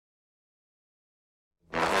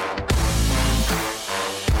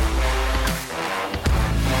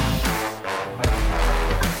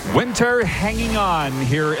 Winter hanging on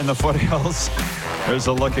here in the foothills. There's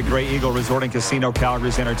a look at Grey Eagle Resort and Casino,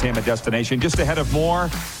 Calgary's entertainment destination. Just ahead of more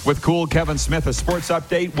with cool Kevin Smith, a sports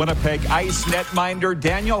update. Winnipeg Ice netminder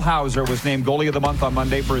Daniel Hauser was named goalie of the month on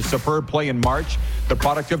Monday for his superb play in March. The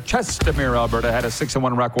product of Chestermere, Alberta, had a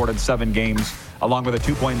 6-1 record in 7 games, along with a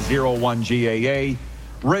 2.01 GAA.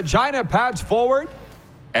 Regina pads forward,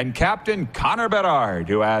 and captain Connor Bedard,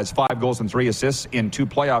 who has 5 goals and 3 assists in 2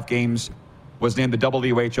 playoff games, was named the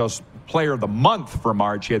WHL's Player of the Month for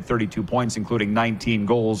March. He had 32 points, including 19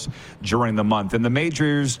 goals during the month. In the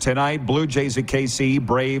majors tonight, Blue Jays at KC,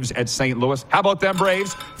 Braves at St. Louis. How about them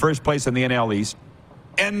Braves? First place in the NL East.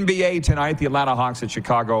 NBA tonight, the Atlanta Hawks at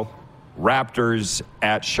Chicago, Raptors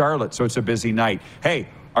at Charlotte. So it's a busy night. Hey,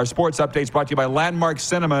 our sports update's brought to you by Landmark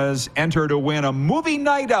Cinemas. Enter to win a movie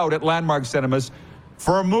night out at Landmark Cinemas.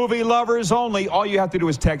 For movie lovers only, all you have to do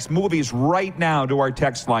is text movies right now to our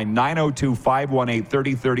text line,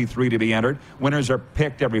 902-518-3033 to be entered. Winners are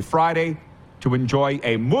picked every Friday to enjoy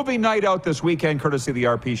a movie night out this weekend, courtesy of the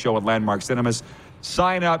RP Show at Landmark Cinemas.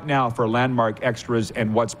 Sign up now for Landmark Extras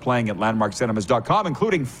and what's playing at landmarkcinemas.com,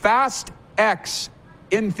 including Fast X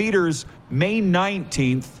in theaters May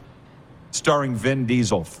 19th, starring Vin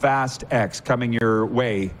Diesel. Fast X coming your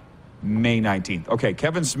way May 19th. Okay,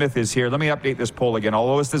 Kevin Smith is here. Let me update this poll again,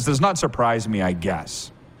 although this does not surprise me, I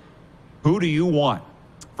guess. Who do you want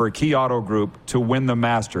for Key Auto Group to win the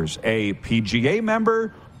Masters? A PGA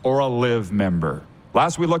member or a LIV member?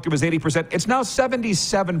 Last we looked, it was 80%. It's now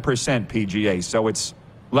 77% PGA, so it's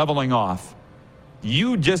leveling off.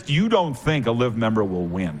 You don't think a LIV member will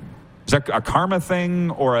win. Is that a karma thing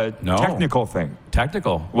or a technical thing?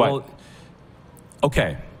 Technical. What? Well,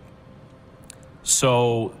 okay.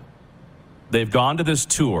 So they've gone to this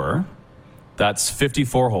tour that's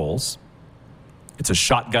 54 holes. It's a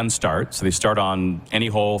shotgun start, so they start on any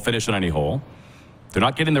hole, finish on any hole. They're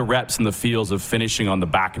not getting the reps in the fields of finishing on the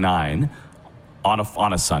back 9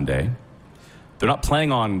 on a Sunday. They're not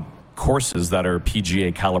playing on courses that are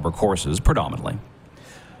PGA caliber courses, predominantly.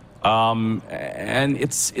 And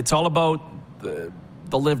it's all about the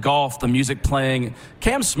LIV Golf, the music playing.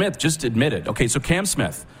 Cam Smith just admitted. Okay, so Cam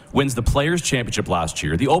Smith wins the Players' Championship last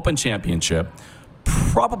year, the Open Championship,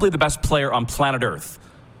 probably the best player on planet Earth,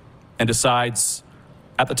 and decides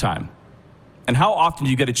at the time. And how often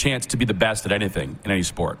do you get a chance to be the best at anything, in any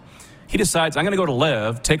sport? He decides, I'm going to go to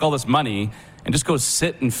LIV, take all this money, and just go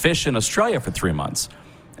sit and fish in Australia for 3 months.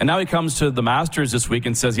 And now he comes to the Masters this week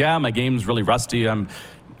and says, yeah, my game's really rusty. I'm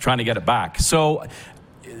trying to get it back. So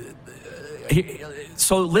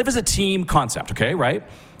LIV is a team concept, okay, right?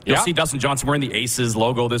 You'll see Dustin Johnson wearing the Aces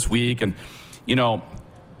logo this week. And, you know,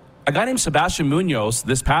 a guy named Sebastian Munoz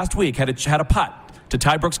this past week had a putt to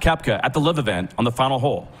tie Brooks Koepka at the LIV event on the final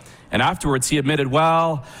hole. And afterwards, he admitted,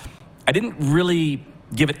 well, I didn't really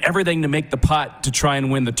give it everything to make the putt to try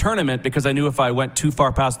and win the tournament because I knew if I went too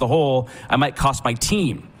far past the hole, I might cost my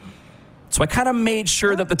team. So I kind of made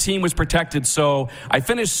sure that the team was protected. So I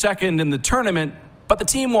finished second in the tournament, but the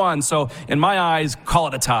team won. So in my eyes, call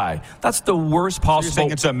it a tie. That's the worst possible. So you're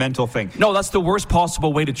saying it's a mental thing? No, that's the worst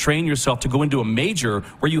possible way to train yourself to go into a major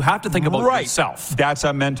where you have to think about yourself. That's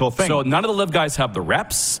a mental thing. So none of the LIV guys have the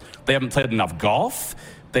reps. They haven't played enough golf.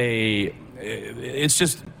 It's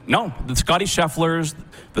just, no. The Scotty Schefflers,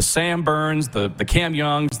 the Sam Burns, the Cam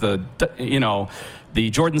Youngs, the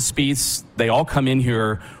Jordan Spieths, they all come in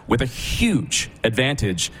here with a huge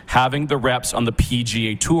advantage having the reps on the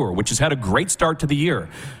PGA Tour, which has had a great start to the year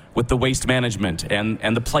with the Waste Management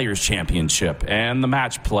and the Players' Championship and the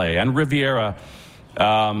match play and Riviera.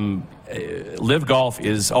 LIV Golf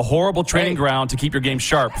is a horrible training ground to keep your game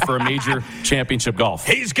sharp for a major championship golf.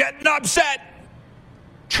 He's getting upset.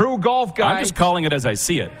 True golf guy. I'm just calling it as I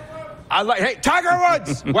see it. Hey, Tiger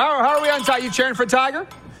Woods. Wow, how are we on Tiger? You cheering for Tiger?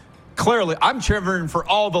 Clearly, I'm cheering for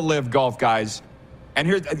all the LIV Golf guys. And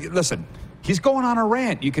listen, he's going on a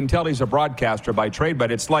rant. You can tell he's a broadcaster by trade, but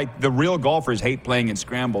it's like the real golfers hate playing in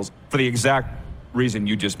scrambles for the exact reason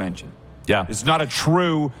you just mentioned. Yeah. It's not a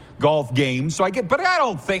true golf game. So I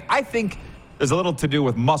think there's a little to do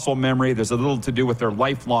with muscle memory. There's a little to do with their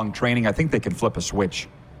lifelong training. I think they can flip a switch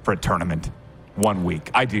for a tournament 1 week.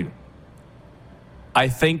 I do. I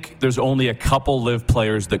think there's only a couple LIV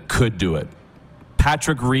players that could do it.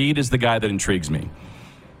 Patrick Reed is the guy that intrigues me.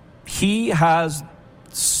 He has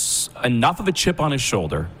enough of a chip on his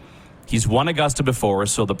shoulder. He's won Augusta before,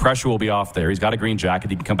 so the pressure will be off there. He's got a green jacket.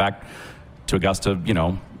 He can come back to Augusta,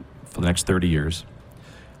 for the next 30 years.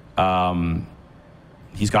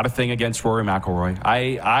 He's got a thing against Rory McIlroy.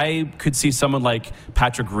 I could see someone like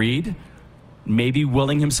Patrick Reed maybe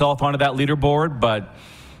willing himself onto that leaderboard, but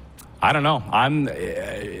I don't know.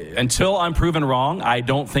 Until I'm proven wrong, I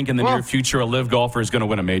don't think in the near future a LIV golfer is going to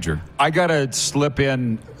win a major. I got to slip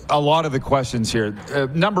in a lot of the questions here.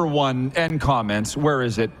 Number one, end comments. Where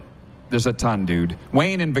is it? There's a ton, dude.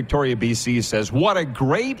 Wayne in Victoria, BC says, what a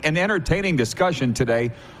great and entertaining discussion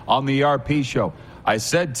today on the RP show. I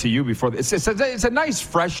said to you before, it's a nice,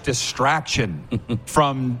 fresh distraction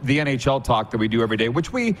from the NHL talk that we do every day,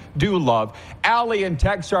 which we do love. Ali in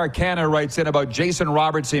Texarkana writes in about Jason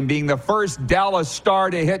Robertson being the first Dallas Star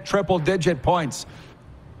to hit triple-digit points.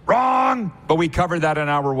 Wrong! But we covered that in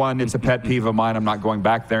hour one. It's a pet peeve of mine. I'm not going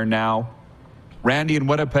back there now. Randy in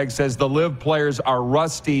Winnipeg says the LIV players are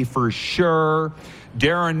rusty for sure.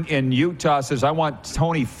 Darren in Utah says, I want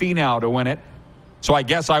Tony Finau to win it. So I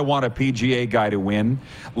guess I want a PGA guy to win.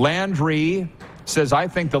 Landry says, I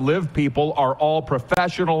think the LIV people are all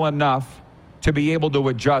professional enough to be able to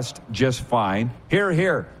adjust just fine.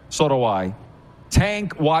 Here. So do I.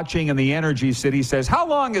 Tank watching in the Energy City says, how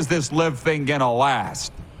long is this LIV thing going to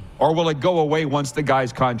last? Or will it go away once the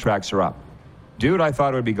guys' contracts are up? Dude, I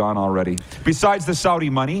thought it would be gone already. Besides the Saudi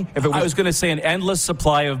money, if it was... I was going to say an endless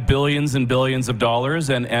supply of billions and billions of dollars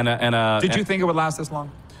and a... Did you think it would last this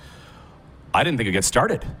long? I didn't think it'd get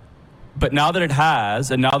started. But now that it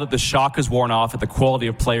has, and now that the shock has worn off at the quality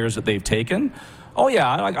of players that they've taken,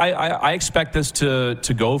 I expect this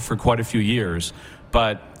to go for quite a few years.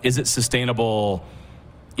 But is it sustainable,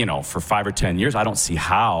 for 5 or 10 years? I don't see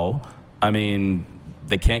how. I mean...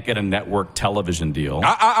 They can't get a network television deal.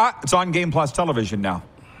 It's on Game Plus television now.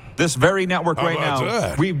 This very network right now.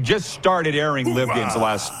 That? We've just started airing LIV games the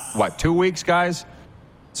last, 2 weeks, guys?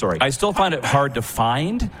 Sorry. I still find it hard to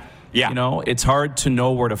find. Yeah. It's hard to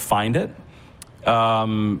know where to find it.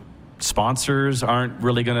 Sponsors aren't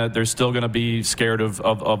really they're still going to be scared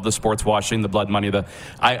of the sports washing, the blood money.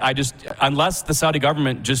 Unless the Saudi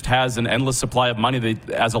government just has an endless supply of money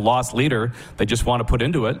as a lost leader, they just want to put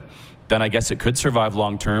into it. Then I guess it could survive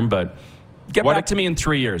long term, but get back to me in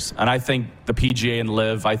 3 years. And I think the PGA and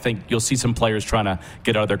LIV, I think you'll see some players trying to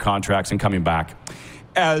get out of their contracts and coming back.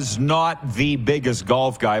 As not the biggest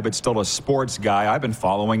golf guy, but still a sports guy, I've been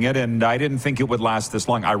following it, and I didn't think it would last this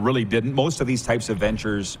long. I really didn't. Most of these types of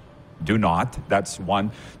ventures do not. That's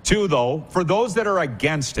one. Two, though, for those that are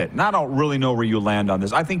against it, and I don't really know where you land on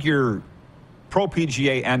this, I think you're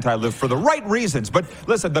pro-PGA, anti-LIV for the right reasons. But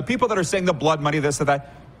listen, the people that are saying the blood money, this or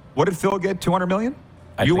that, what did Phil get? $200 million?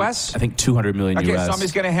 U.S.? I think $200 million U.S. U.S.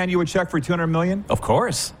 Somebody's going to hand you a check for $200 million? Of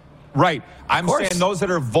course. Right. I'm saying those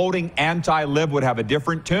that are voting anti-LIV would have a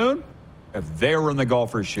different tune if they were in the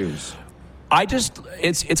golfer's shoes.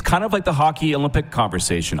 It's kind of like the hockey Olympic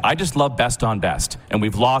conversation. I just love best on best, and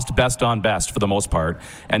we've lost best on best for the most part.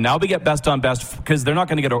 And now we get best on best because they're not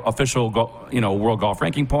going to get official, world golf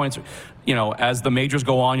ranking points. As the majors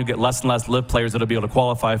go on, you'll get less and less LIV players that'll be able to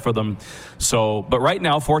qualify for them. So, but right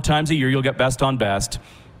now, 4 times a year, you'll get best on best.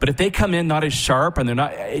 But if they come in not as sharp and they're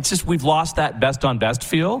not, it's just we've lost that best on best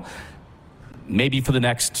feel. Maybe for the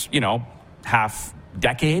next, half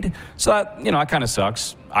decade. So that kind of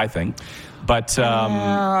sucks, I think. But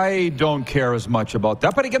I don't care as much about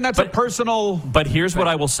that. But again, that's a personal... But here's what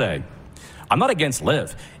I will say. I'm not against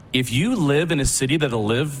LIV. If you live in a city that a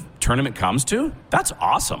LIV tournament comes to, that's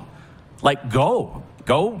awesome. Like, go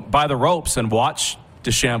by the ropes and watch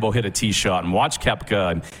DeChambeau hit a tee shot and watch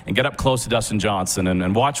Koepka and get up close to Dustin Johnson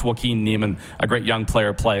and watch Joaquin Niemann, a great young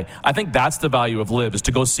player, play. I think that's the value of LIV, is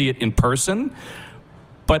to go see it in person.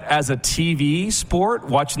 But as a TV sport,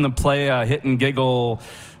 watching them play a hit and giggle...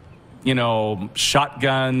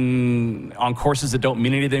 shotgun on courses that don't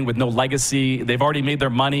mean anything with no legacy. They've already made their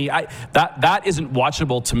money. That isn't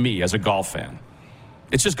watchable to me as a golf fan.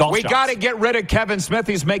 It's just golf shots. We got to get rid of Kevin Smith.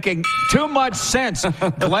 He's making too much sense.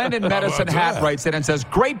 Glenn in Medicine Hat writes in and says,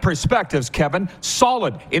 great perspectives, Kevin.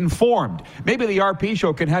 Solid, informed. Maybe the RP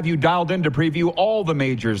show can have you dialed in to preview all the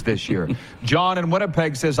majors this year. John in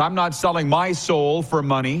Winnipeg says, I'm not selling my soul for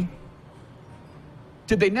money.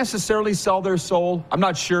 Did they necessarily sell their soul? I'm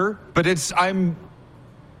not sure, but I'm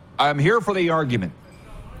here for the argument.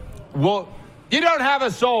 Well, you don't have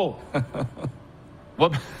a soul.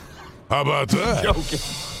 Well, how about that? Joking.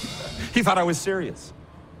 He thought I was serious.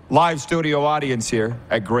 live studio audience here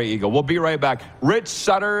at Grey Eagle. We'll be right back. Rich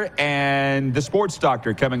Sutter and the Sports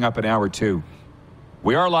Doctor coming up in hour 2.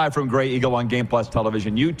 We are live from Grey Eagle on Game Plus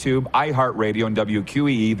Television, YouTube, iHeartRadio, and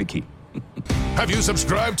WQEE, The Key. Have you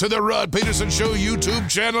subscribed to the Rod Peterson Show YouTube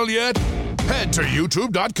channel yet? Head to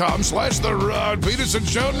youtube.com/The Rod Peterson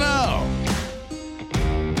Show now.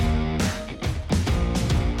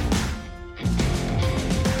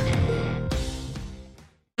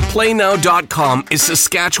 PlayNow.com is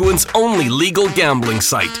Saskatchewan's only legal gambling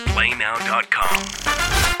site.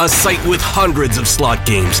 PlayNow.com. A site with hundreds of slot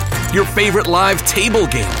games, your favorite live table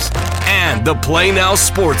games, and the Play Now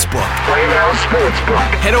Sportsbook. Play Now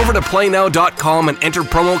Sportsbook. Head over to PlayNow.com and enter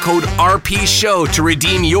promo code RPSHOW to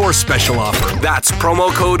redeem your special offer. That's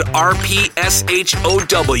promo code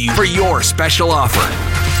RPSHOW for your special offer.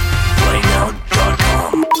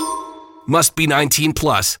 PlayNow.com. Must be 19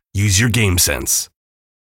 plus. Use your game sense.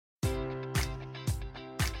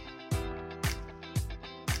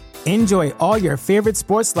 Enjoy all your favorite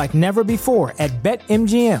sports like never before at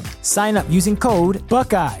BetMGM. Sign up using code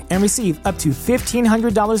Buckeye and receive up to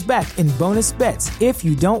 $1,500 back in bonus bets if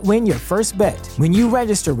you don't win your first bet. When you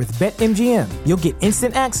register with BetMGM, you'll get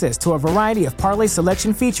instant access to a variety of parlay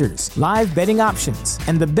selection features, live betting options,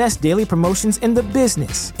 and the best daily promotions in the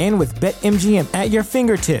business. And with BetMGM at your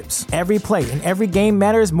fingertips, every play and every game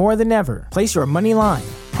matters more than ever. Place your money line,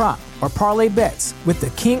 prop, or parlay bets with the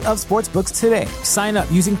king of sportsbooks today. Sign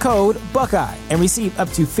up using code Buckeye and receive up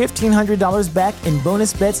to $1,500 back in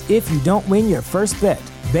bonus bets if you don't win your first bet.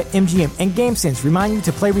 BetMGM and GameSense remind you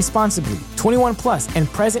to play responsibly. 21 plus and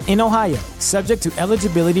present in Ohio, subject to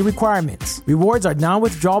eligibility requirements. Rewards are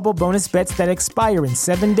non-withdrawable bonus bets that expire in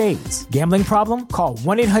 7 days. Gambling problem? Call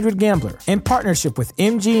 1-800-GAMBLER in partnership with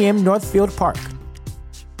MGM Northfield Park.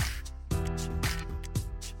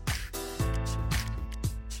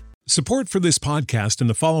 Support for this podcast and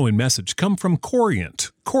the following message come from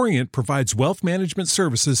Corient. Corient provides wealth management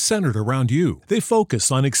services centered around you. They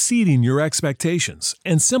focus on exceeding your expectations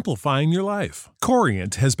and simplifying your life.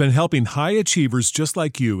 Corient has been helping high achievers just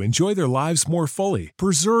like you enjoy their lives more fully,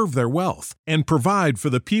 preserve their wealth, and provide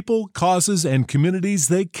for the people, causes, and communities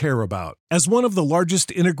they care about. As one of the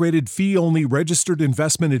largest integrated fee-only registered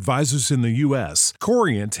investment advisors in the U.S.,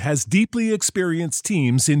 Corient has deeply experienced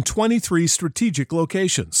teams in 23 strategic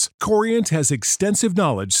locations. Corient has extensive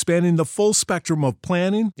knowledge spanning the full spectrum of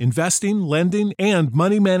planning, investing, lending, and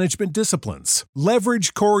money management disciplines.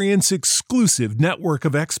 Leverage Corient's exclusive network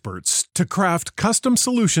of experts to craft custom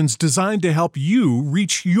solutions designed to help you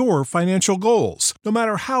reach your financial goals, no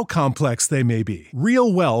matter how complex they may be.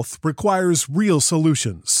 Real wealth requires real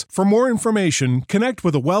solutions. For more information, connect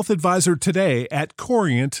with a wealth advisor today at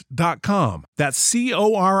Corient.com. That's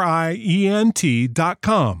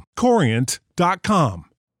Corient.com. Corient.com.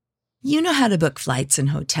 You know how to book flights and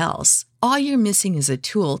hotels. All you're missing is a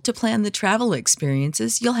tool to plan the travel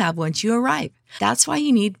experiences you'll have once you arrive. That's why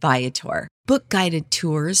you need Viator. Book guided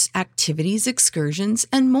tours, activities, excursions,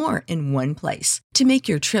 and more in one place to make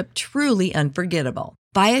your trip truly unforgettable.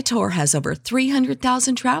 Viator has over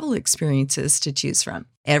 300,000 travel experiences to choose from.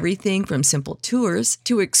 Everything from simple tours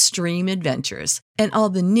to extreme adventures and all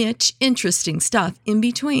the niche, interesting stuff in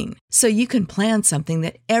between. So you can plan something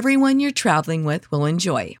that everyone you're traveling with will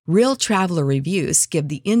enjoy. Real traveler reviews give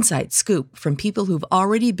the inside scoop from people who've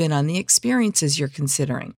already been on the experiences you're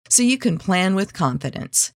considering. So you can plan with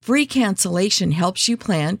confidence. Free cancellation helps you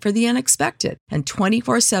plan for the unexpected. And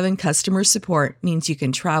 24/7 customer support means you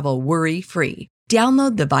can travel worry-free.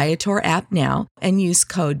 Download the Viator app now and use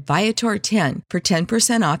code Viator10 for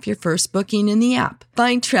 10% off your first booking in the app.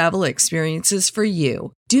 Find travel experiences for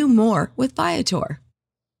you. Do more with Viator.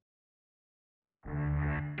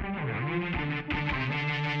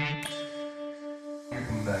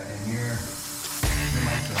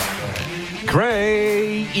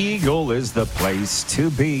 Grey Eagle is the place to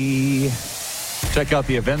be. Check out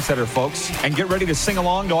the event center, folks, and get ready to sing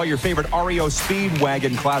along to all your favorite REO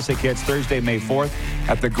Speedwagon classic hits Thursday, May 4th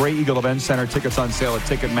at the Grey Eagle Event Center. Tickets on sale at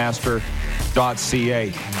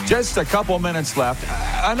Ticketmaster.ca. Just a couple minutes left.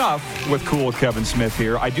 Enough with cool Kevin Smith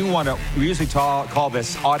here. I do want to, we usually call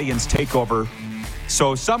this audience takeover.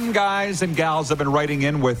 So some guys and gals have been writing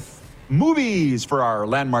in with movies for our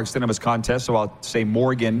Landmark Cinemas contest. So I'll say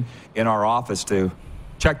Morgan in our office to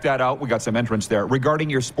check that out. We got some entrants there. Regarding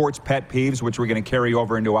your sports pet peeves, which we're going to carry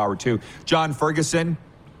over into hour 2. John Ferguson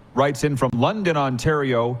writes in from London,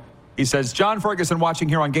 Ontario. He says, John Ferguson watching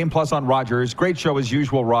here on Game Plus on Rogers. Great show as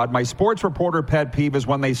usual, Rod. My sports reporter pet peeve is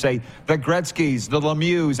when they say the Gretzkys, the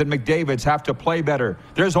Lemieux, and McDavids have to play better.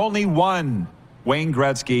 There's only one Wayne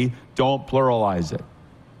Gretzky. Don't pluralize it.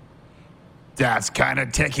 That's kind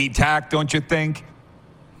of ticky-tack, don't you think?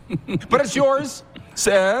 But it's yours.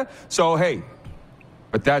 So, hey,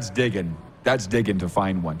 but that's digging. That's digging to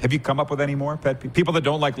find one. Have you come up with any more pet peeves? People that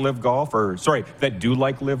don't like LIV golf, that do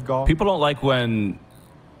like LIV golf? People don't like when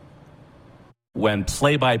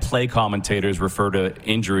play-by-play commentators refer to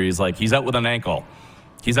injuries like he's out with an ankle,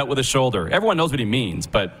 he's out with a shoulder. Everyone knows what he means,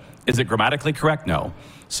 but is it grammatically correct? No.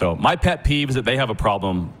 So my pet peeve is that they have a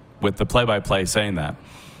problem with the play-by-play saying that.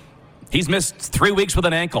 He's missed 3 weeks with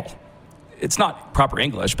an ankle. It's not proper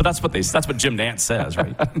English, but that's what Jim Nantz says,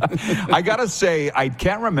 right? I got to say, I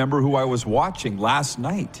can't remember who I was watching last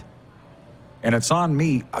night. And it's on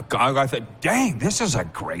me. I thought, dang, this is a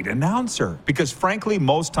great announcer. Because frankly,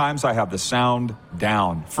 most times I have the sound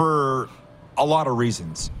down for a lot of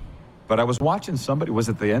reasons. But I was watching somebody, was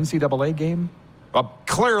it the NCAA game?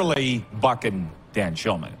 Clearly, Buck and Dan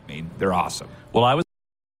Shulman. I mean, they're awesome. Well, I was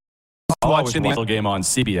watching the game on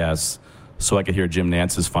CBS so I could hear Jim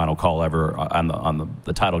Nantz's final call ever on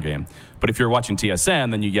the title game. But if you're watching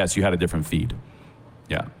TSN, then you had a different feed.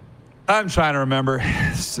 Yeah. I'm trying to remember.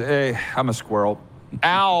 I'm a squirrel.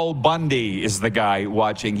 Al Bundy is the guy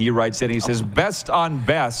watching. He writes in, he says, best on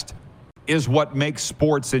best is what makes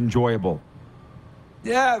sports enjoyable.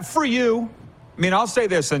 Yeah, for you. I mean, I'll say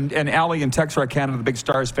this, and Allie in Texarkana, Canada, the big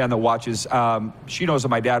Stars fan that watches, she knows that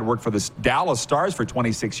my dad worked for the Dallas Stars for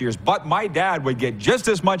 26 years, but my dad would get just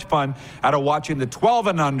as much fun out of watching the 12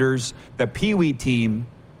 and unders, the Pee Wee team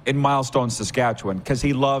in Milestone, Saskatchewan, because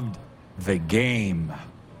he loved the game.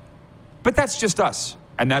 But that's just us,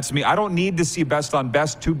 and that's me. I don't need to see best on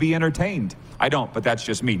best to be entertained. I don't, but that's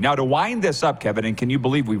just me. Now, to wind this up, Kevin, and can you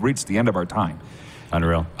believe we've reached the end of our time?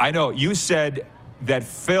 Unreal. I know. You said that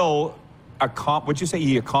Phil... would you say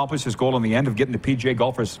he accomplished his goal in the end of getting the PGA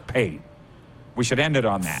golfers paid? We should end it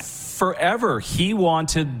on that. Forever, he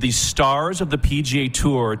wanted the stars of the PGA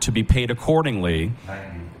Tour to be paid accordingly,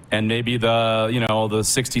 and maybe the 60th,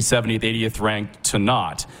 70th, 80th ranked to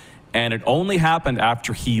not. And it only happened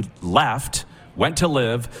after he left, went to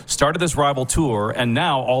LIV, started this rival tour, and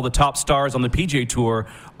now all the top stars on the PGA Tour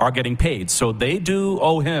are getting paid. So they do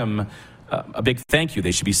owe him a big thank you.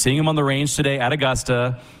 They should be seeing him on the range today at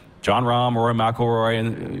Augusta, John Rahm, Rory McIlroy,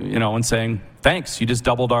 and saying, thanks, you just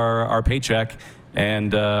doubled our paycheck,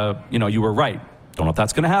 and, you were right. Don't know if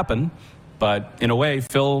that's going to happen, but in a way,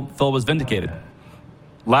 Phil was vindicated.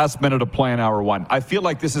 Last minute of Plan Hour 1. I feel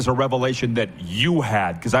like this is a revelation that you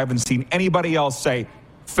had, because I haven't seen anybody else say,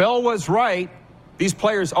 Phil was right. These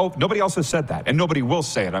players, nobody else has said that, and nobody will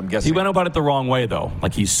say it, I'm guessing. He went about it the wrong way, though.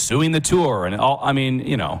 Like, he's suing the tour, and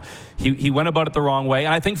he went about it the wrong way.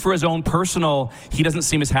 And I think for his own personal, he doesn't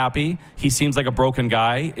seem as happy. He seems like a broken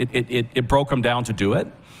guy. It broke him down to do it.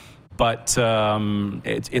 But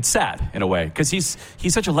it's sad, in a way, because he's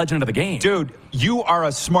such a legend of the game. Dude, you are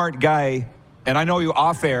a smart guy, and I know you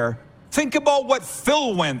off air. Think about what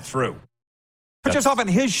Phil went through. Put yourself in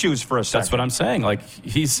his shoes for a second. That's what I'm saying. Like,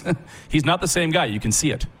 he's not the same guy. You can see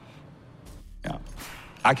it. Yeah.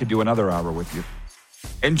 I could do another hour with you.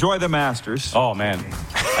 Enjoy the Masters. Oh, man.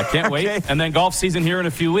 I can't wait. And then golf season here in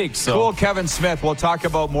a few weeks. So. Cool, Kevin Smith. We'll talk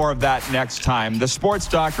about more of that next time. The Sports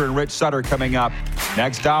Doctor and Rich Sutter coming up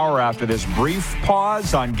next hour after this brief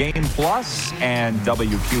pause on Game Plus and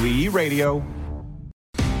WQEE Radio.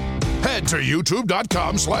 Head to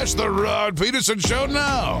youtube.com/The Rod Peterson Show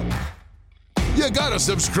now. You gotta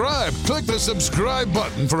subscribe. Click the subscribe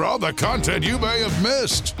button for all the content you may have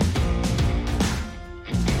missed.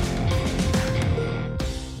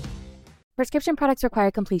 Prescription products require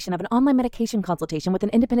completion of an online medication consultation with an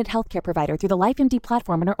independent healthcare provider through the LifeMD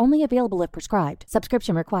platform and are only available if prescribed.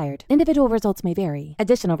 Subscription required. Individual results may vary.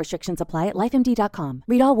 Additional restrictions apply at lifemd.com.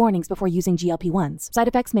 Read all warnings before using GLP-1s. Side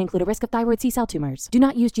effects may include a risk of thyroid C-cell tumors. Do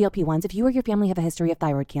not use GLP-1s if you or your family have a history of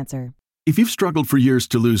thyroid cancer. If you've struggled for years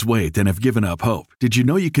to lose weight and have given up hope, did you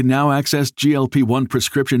know you can now access GLP-1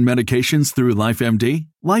 prescription medications through LifeMD?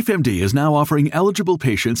 LifeMD is now offering eligible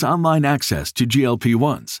patients online access to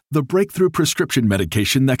GLP-1s, the breakthrough prescription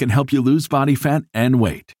medication that can help you lose body fat and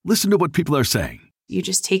weight. Listen to what people are saying. You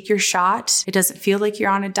just take your shot. It doesn't feel like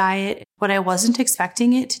you're on a diet. What I wasn't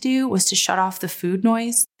expecting it to do was to shut off the food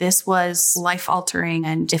noise. This was life-altering,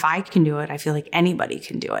 and if I can do it, I feel like anybody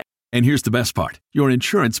can do it. And here's the best part. Your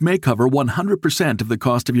insurance may cover 100% of the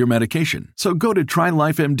cost of your medication. So go to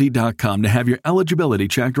TryLifeMD.com to have your eligibility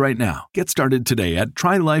checked right now. Get started today at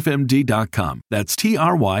TryLifeMD.com. That's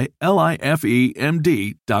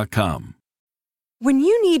TryLifeMD.com. When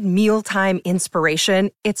you need mealtime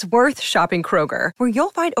inspiration, it's worth shopping Kroger, where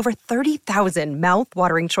you'll find over 30,000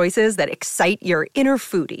 mouth-watering choices that excite your inner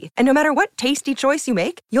foodie. And no matter what tasty choice you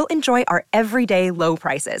make, you'll enjoy our everyday low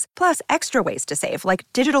prices, plus extra ways to save, like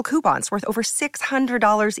digital coupons worth over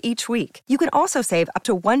 $600 each week. You can also save up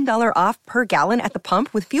to $1 off per gallon at the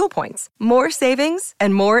pump with fuel points. More savings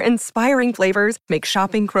and more inspiring flavors make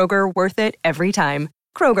shopping Kroger worth it every time.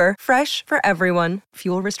 Kroger, fresh for everyone.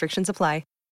 Fuel restrictions apply.